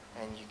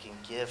and you can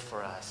give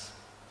for us.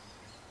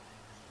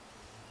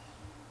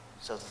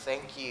 So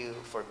thank you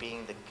for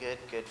being the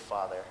good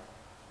Father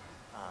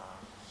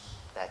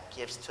that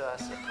gives to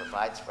us and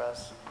provides for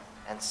us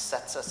and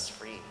sets us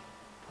free.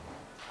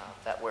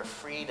 That we're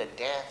free to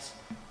dance,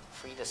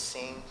 free to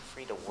sing,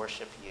 free to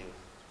worship you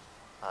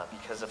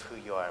because of who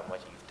you are and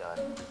what you've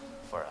done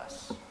for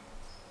us.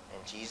 In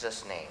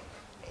Jesus' name,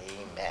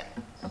 amen.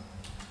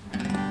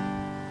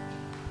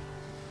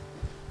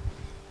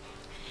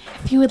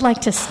 If you would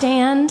like to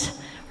stand,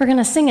 we're going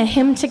to sing a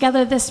hymn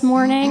together this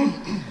morning.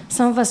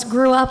 Some of us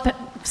grew up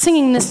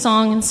singing this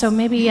song, and so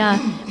maybe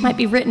it might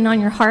be written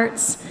on your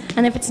hearts.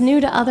 And if it's new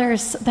to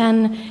others,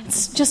 then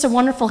it's just a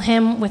wonderful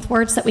hymn with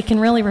words that we can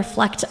really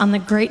reflect on the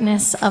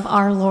greatness of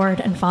our Lord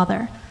and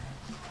Father.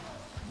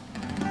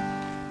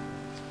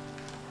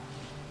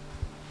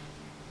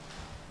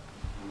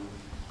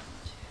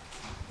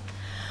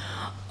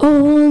 O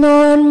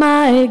Lord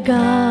my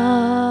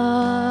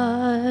God,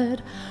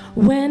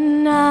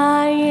 when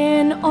I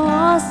in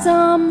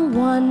awesome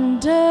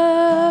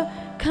wonder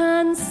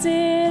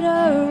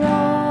consider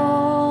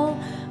all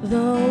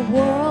the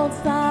worlds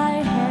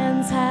thy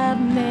hands have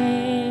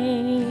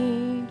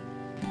made,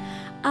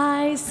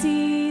 I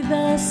see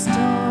the stars,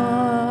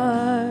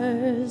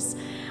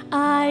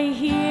 I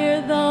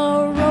hear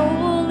the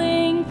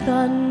rolling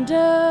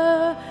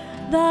thunder,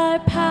 thy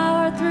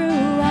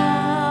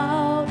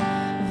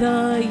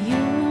the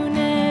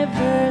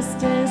universe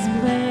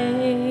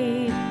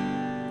displayed.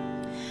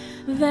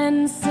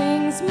 Then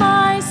sings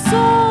my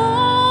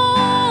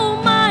soul,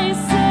 my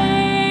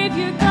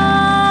Savior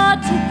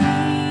God, to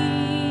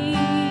thee.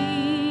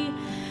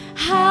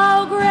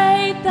 How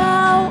great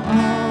thou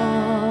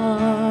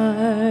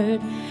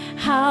art,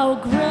 how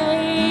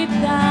great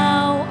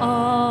thou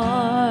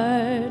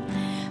art.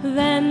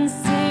 Then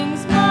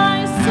sings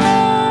my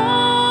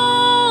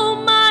soul,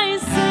 my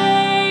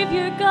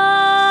Savior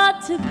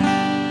God, to thee.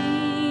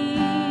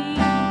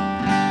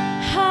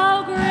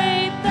 How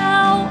great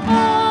thou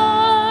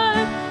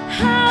art,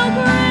 how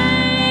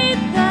great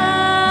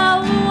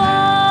thou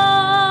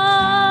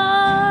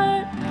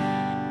art.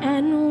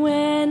 And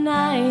when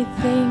I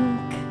think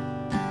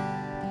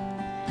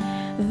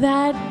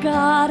that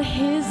God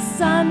his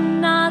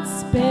Son not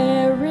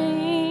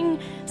sparing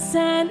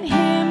sent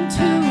him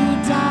to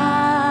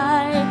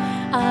die,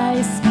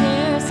 I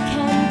scarce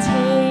can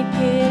take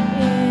it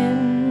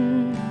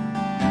in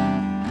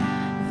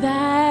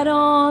that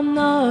on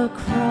the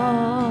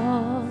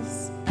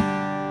cross,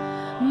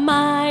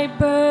 my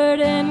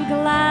burden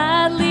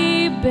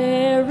gladly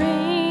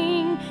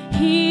bearing,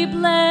 he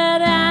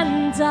bled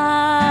and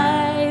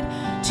died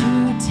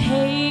to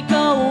take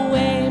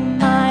away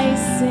my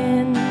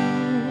sin.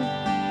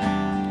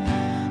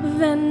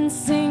 Then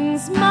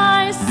sings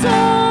my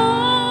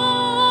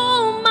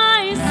soul,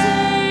 my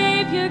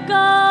Savior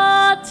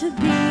God, to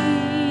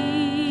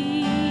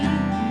thee.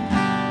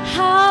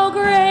 How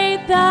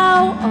great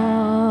thou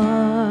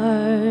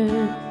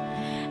art,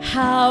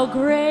 how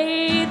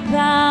great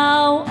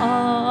thou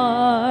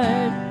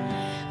art.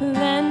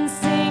 Then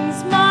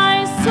sings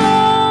my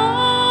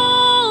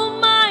soul,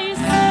 my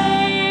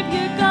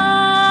Savior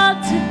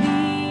God, to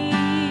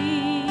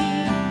thee.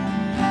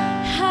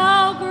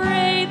 How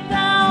great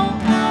thou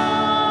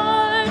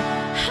art,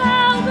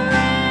 how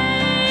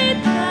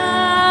great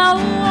thou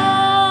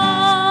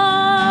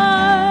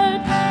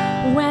art.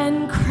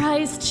 When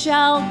Christ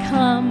shall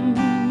come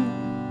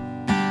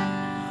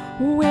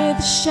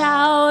with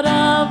shout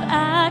of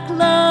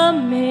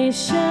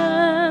acclamation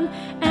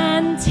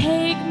and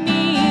take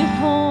me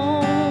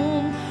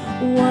home,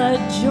 what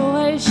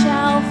joy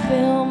shall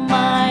fill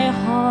my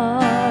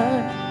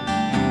heart.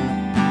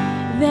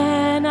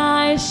 Then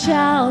I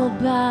shall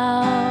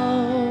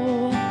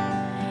bow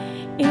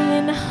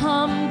in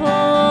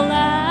humble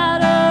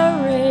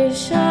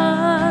adoration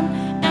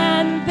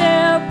and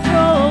there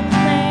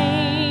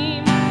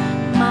proclaim,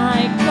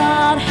 my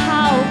God,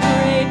 how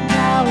great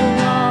thou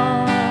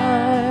art.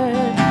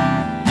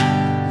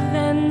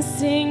 Then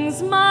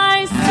sings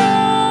my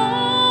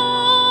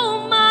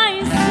soul,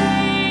 my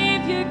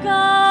Savior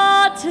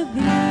God, to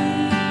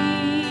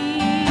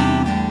thee.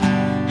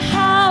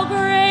 How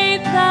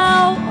great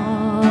thou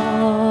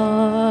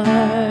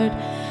art,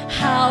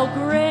 how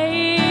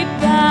great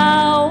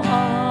thou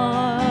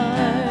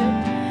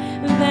art.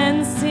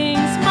 Then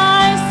sings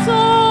my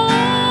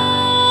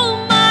soul,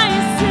 my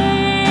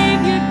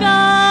Savior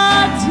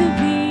God, to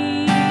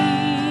thee.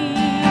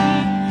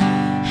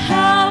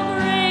 How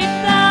great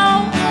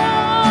thou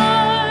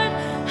art,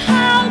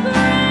 how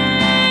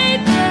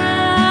great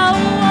thou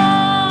art.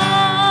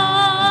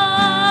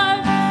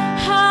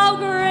 How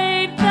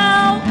great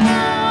thou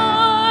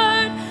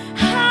art,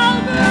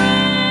 how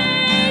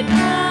great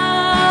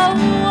thou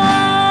art.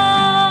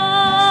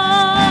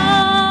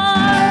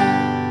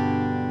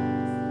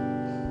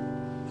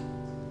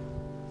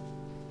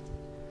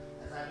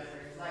 As I've been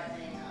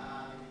reflecting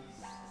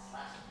this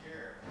last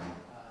year,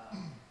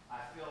 I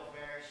feel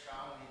very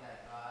strongly that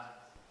God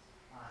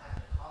has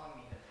been calling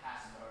me to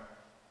pastor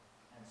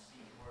and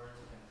speak words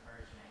of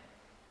encouragement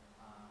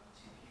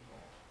to people.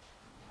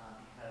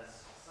 Because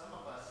some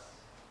of us,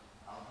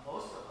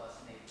 most of us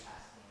may be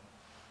asking,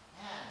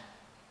 man,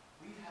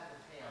 we've had to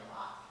pay a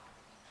lot,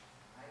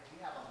 right? We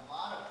have a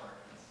lot of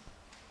burdens.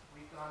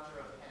 We've gone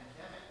through a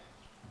pandemic.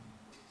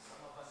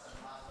 Some of us have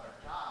lost our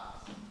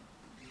jobs.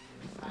 We've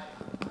been tight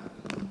on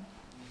money.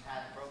 We've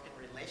had broken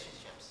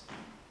relationships.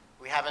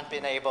 We haven't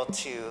been able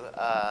to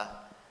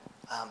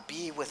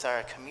be with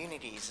our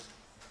communities.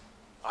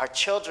 Our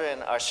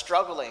children are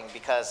struggling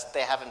because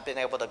they haven't been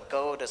able to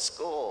go to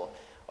school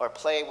or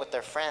play with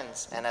their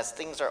friends. And as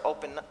things are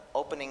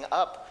opening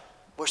up,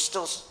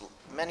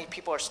 many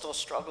people are still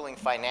struggling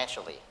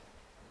financially.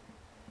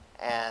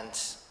 And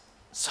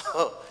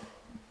so,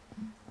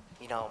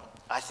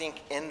 I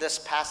think in this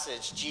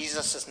passage,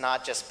 Jesus is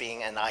not just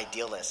being an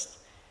idealist.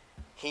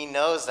 He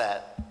knows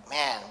that,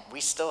 man,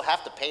 we still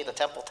have to pay the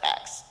temple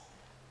tax,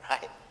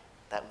 right?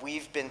 That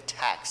we've been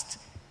taxed.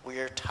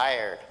 We're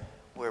tired.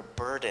 We're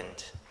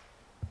burdened.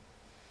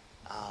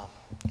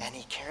 And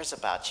he cares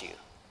about you.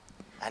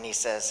 And he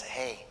says,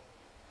 hey,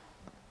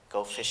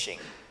 go fishing.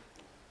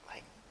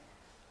 Like,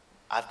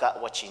 I've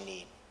got what you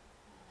need.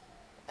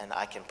 And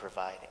I can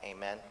provide.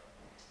 Amen.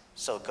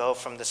 So go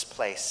from this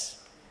place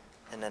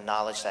in the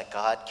knowledge that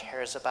God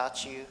cares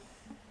about you.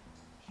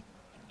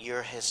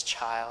 You're his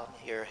child.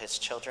 You're his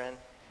children.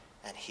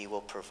 And he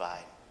will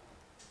provide.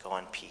 Go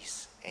in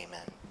peace.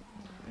 Amen.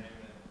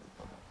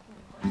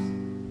 Amen.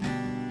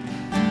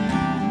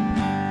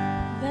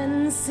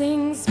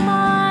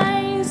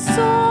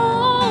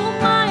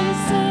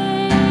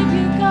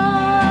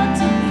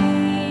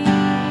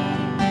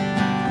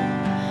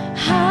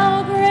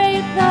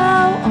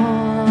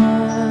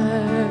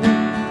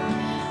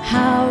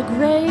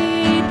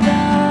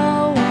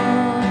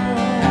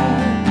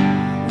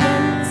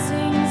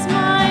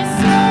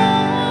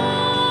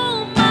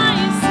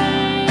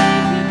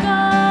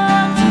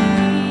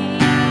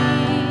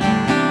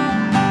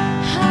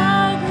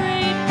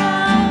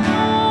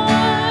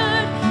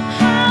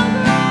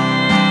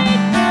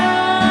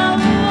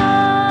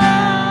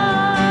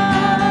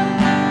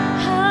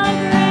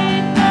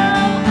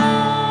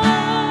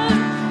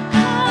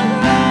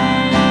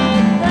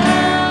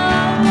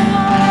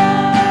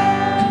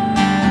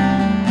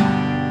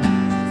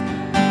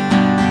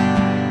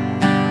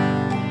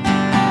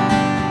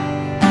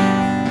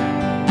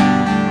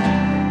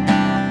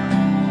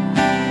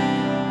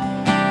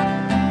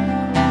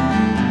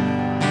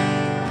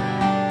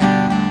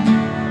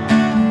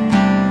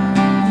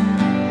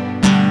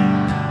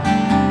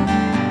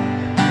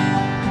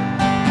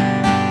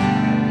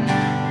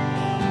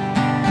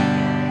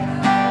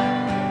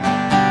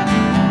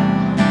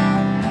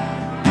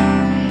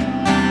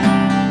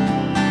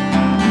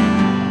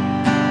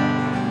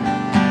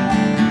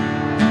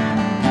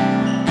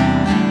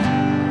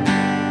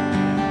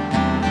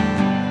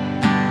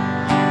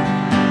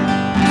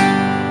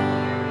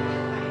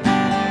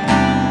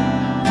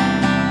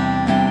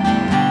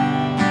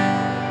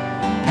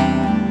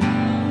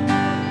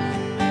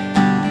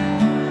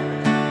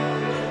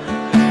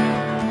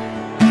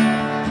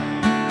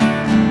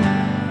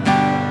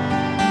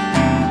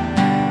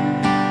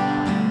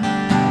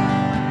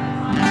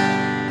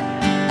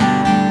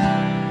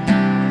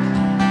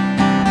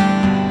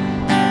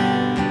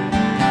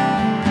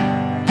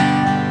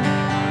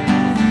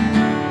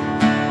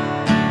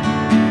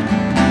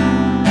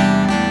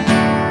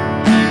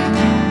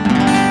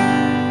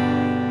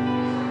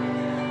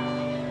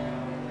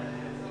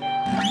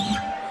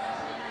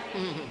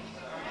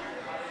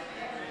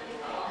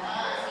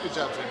 Good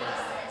job, Tina.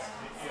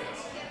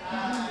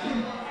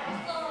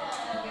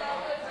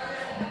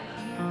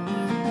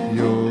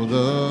 You're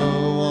the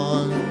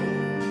one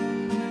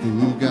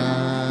who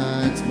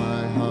guides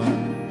my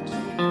heart.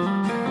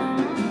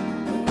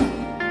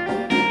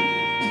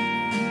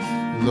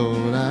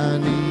 Lord, I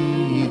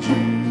need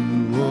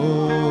you.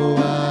 Oh,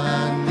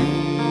 I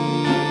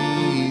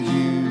need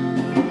you.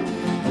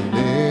 And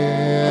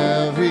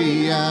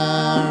every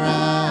hour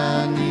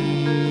I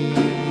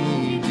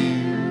need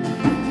you.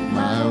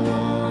 My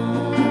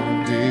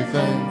one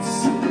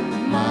defense,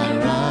 my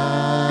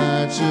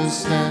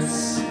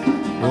righteousness.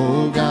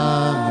 Oh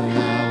God,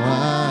 how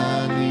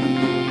I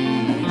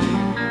need you.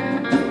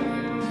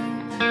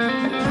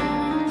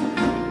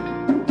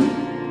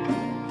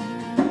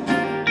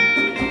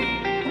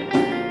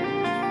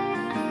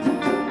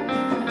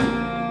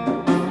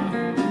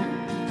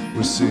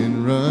 Where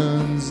sin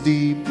runs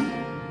deep,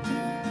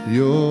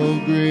 your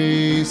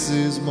grace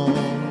is more.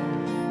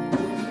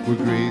 Where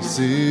grace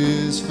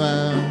is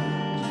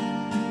found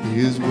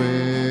is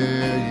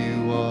where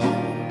you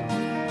are.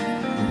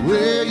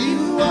 Where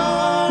you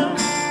are,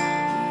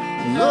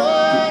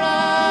 Lord,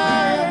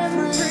 I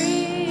am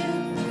free.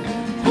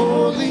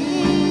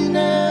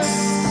 Holiness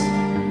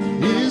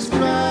is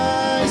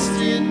Christ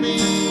in me.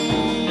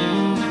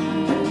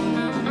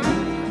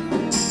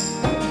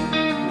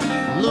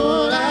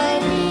 Lord, I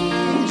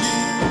need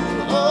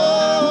you.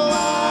 Oh,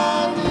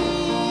 I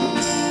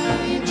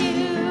need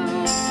you.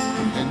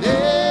 And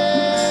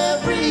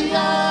every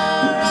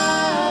hour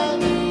I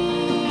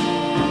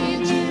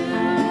need you.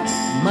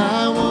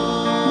 My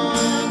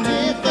one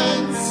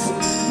defense,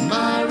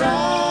 my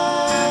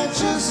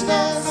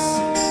righteousness.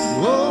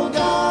 Oh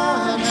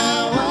God,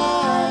 how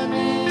I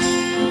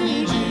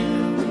need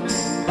you.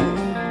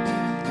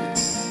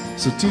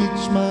 So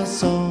teach my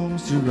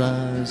songs to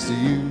rise to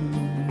you.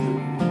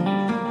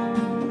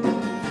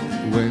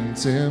 When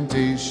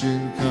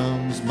temptation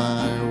comes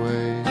my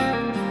way,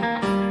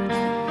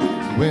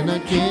 when I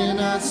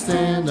cannot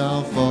stand,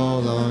 I'll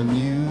fall on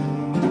you.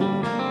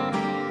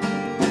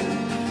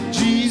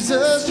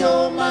 Jesus,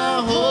 you're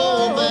my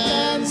hope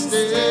and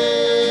stay.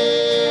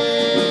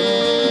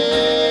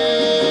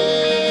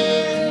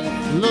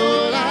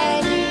 Lord,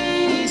 I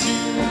need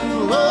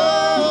you.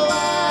 Oh,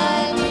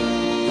 I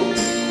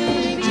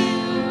need you.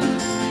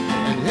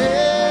 And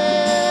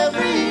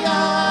every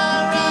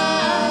hour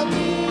I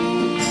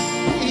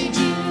need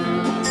you.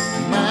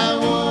 My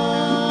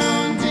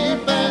one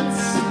defense,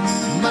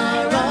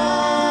 my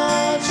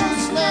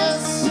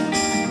righteousness.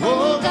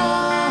 Oh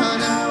God,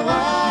 how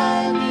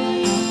I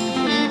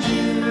need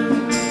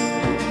you.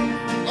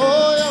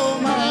 Oh, you're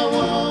my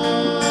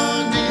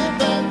one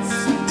defense,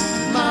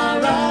 my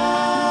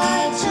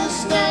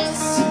righteousness.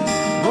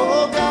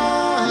 Oh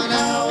God,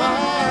 how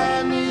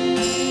I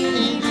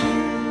need you.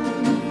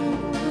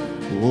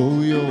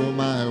 Oh, you're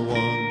my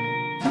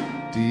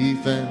one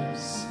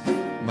defense,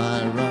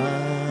 my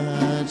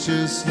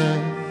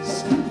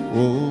righteousness.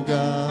 Oh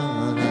God,